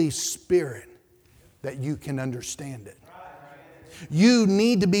Holy Spirit that you can understand it. You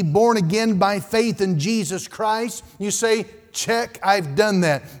need to be born again by faith in Jesus Christ. You say, check, I've done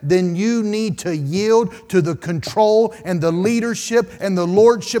that. Then you need to yield to the control and the leadership and the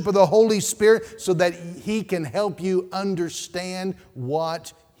lordship of the Holy Spirit so that He can help you understand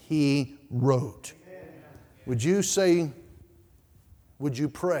what He wrote. Would you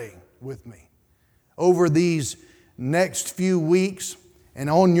pray with me? Over these next few weeks and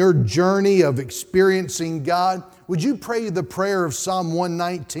on your journey of experiencing God, would you pray the prayer of Psalm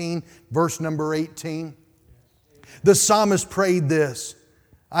 119, verse number 18? The psalmist prayed this.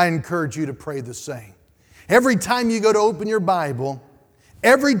 I encourage you to pray the same. Every time you go to open your Bible,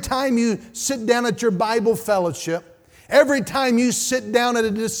 every time you sit down at your Bible fellowship, every time you sit down at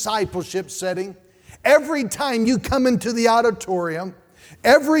a discipleship setting, every time you come into the auditorium,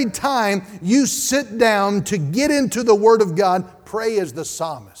 every time you sit down to get into the Word of God, pray as the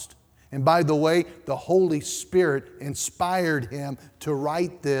psalmist. And by the way, the Holy Spirit inspired him to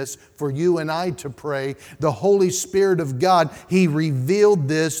write this for you and I to pray. The Holy Spirit of God, He revealed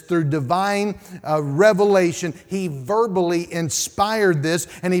this through divine revelation. He verbally inspired this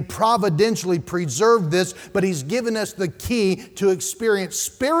and He providentially preserved this, but He's given us the key to experience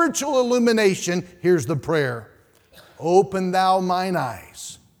spiritual illumination. Here's the prayer. Open thou mine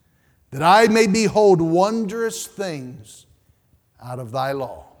eyes, that I may behold wondrous things out of thy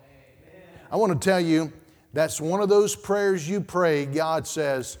law. I want to tell you, that's one of those prayers you pray, God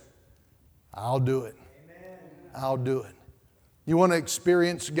says, I'll do it. I'll do it. You want to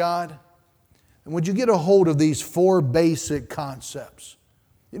experience God? And would you get a hold of these 4 basic concepts?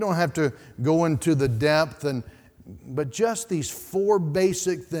 You don't have to go into the depth, but just these 4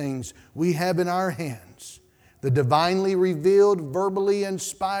 basic things we have in our hands. The divinely revealed, verbally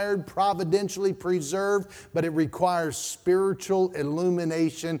inspired, providentially preserved, but it requires spiritual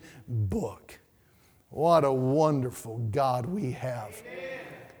illumination book. What a wonderful God we have. Amen.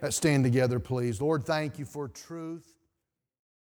 Let's stand together, please. Lord, thank you for truth.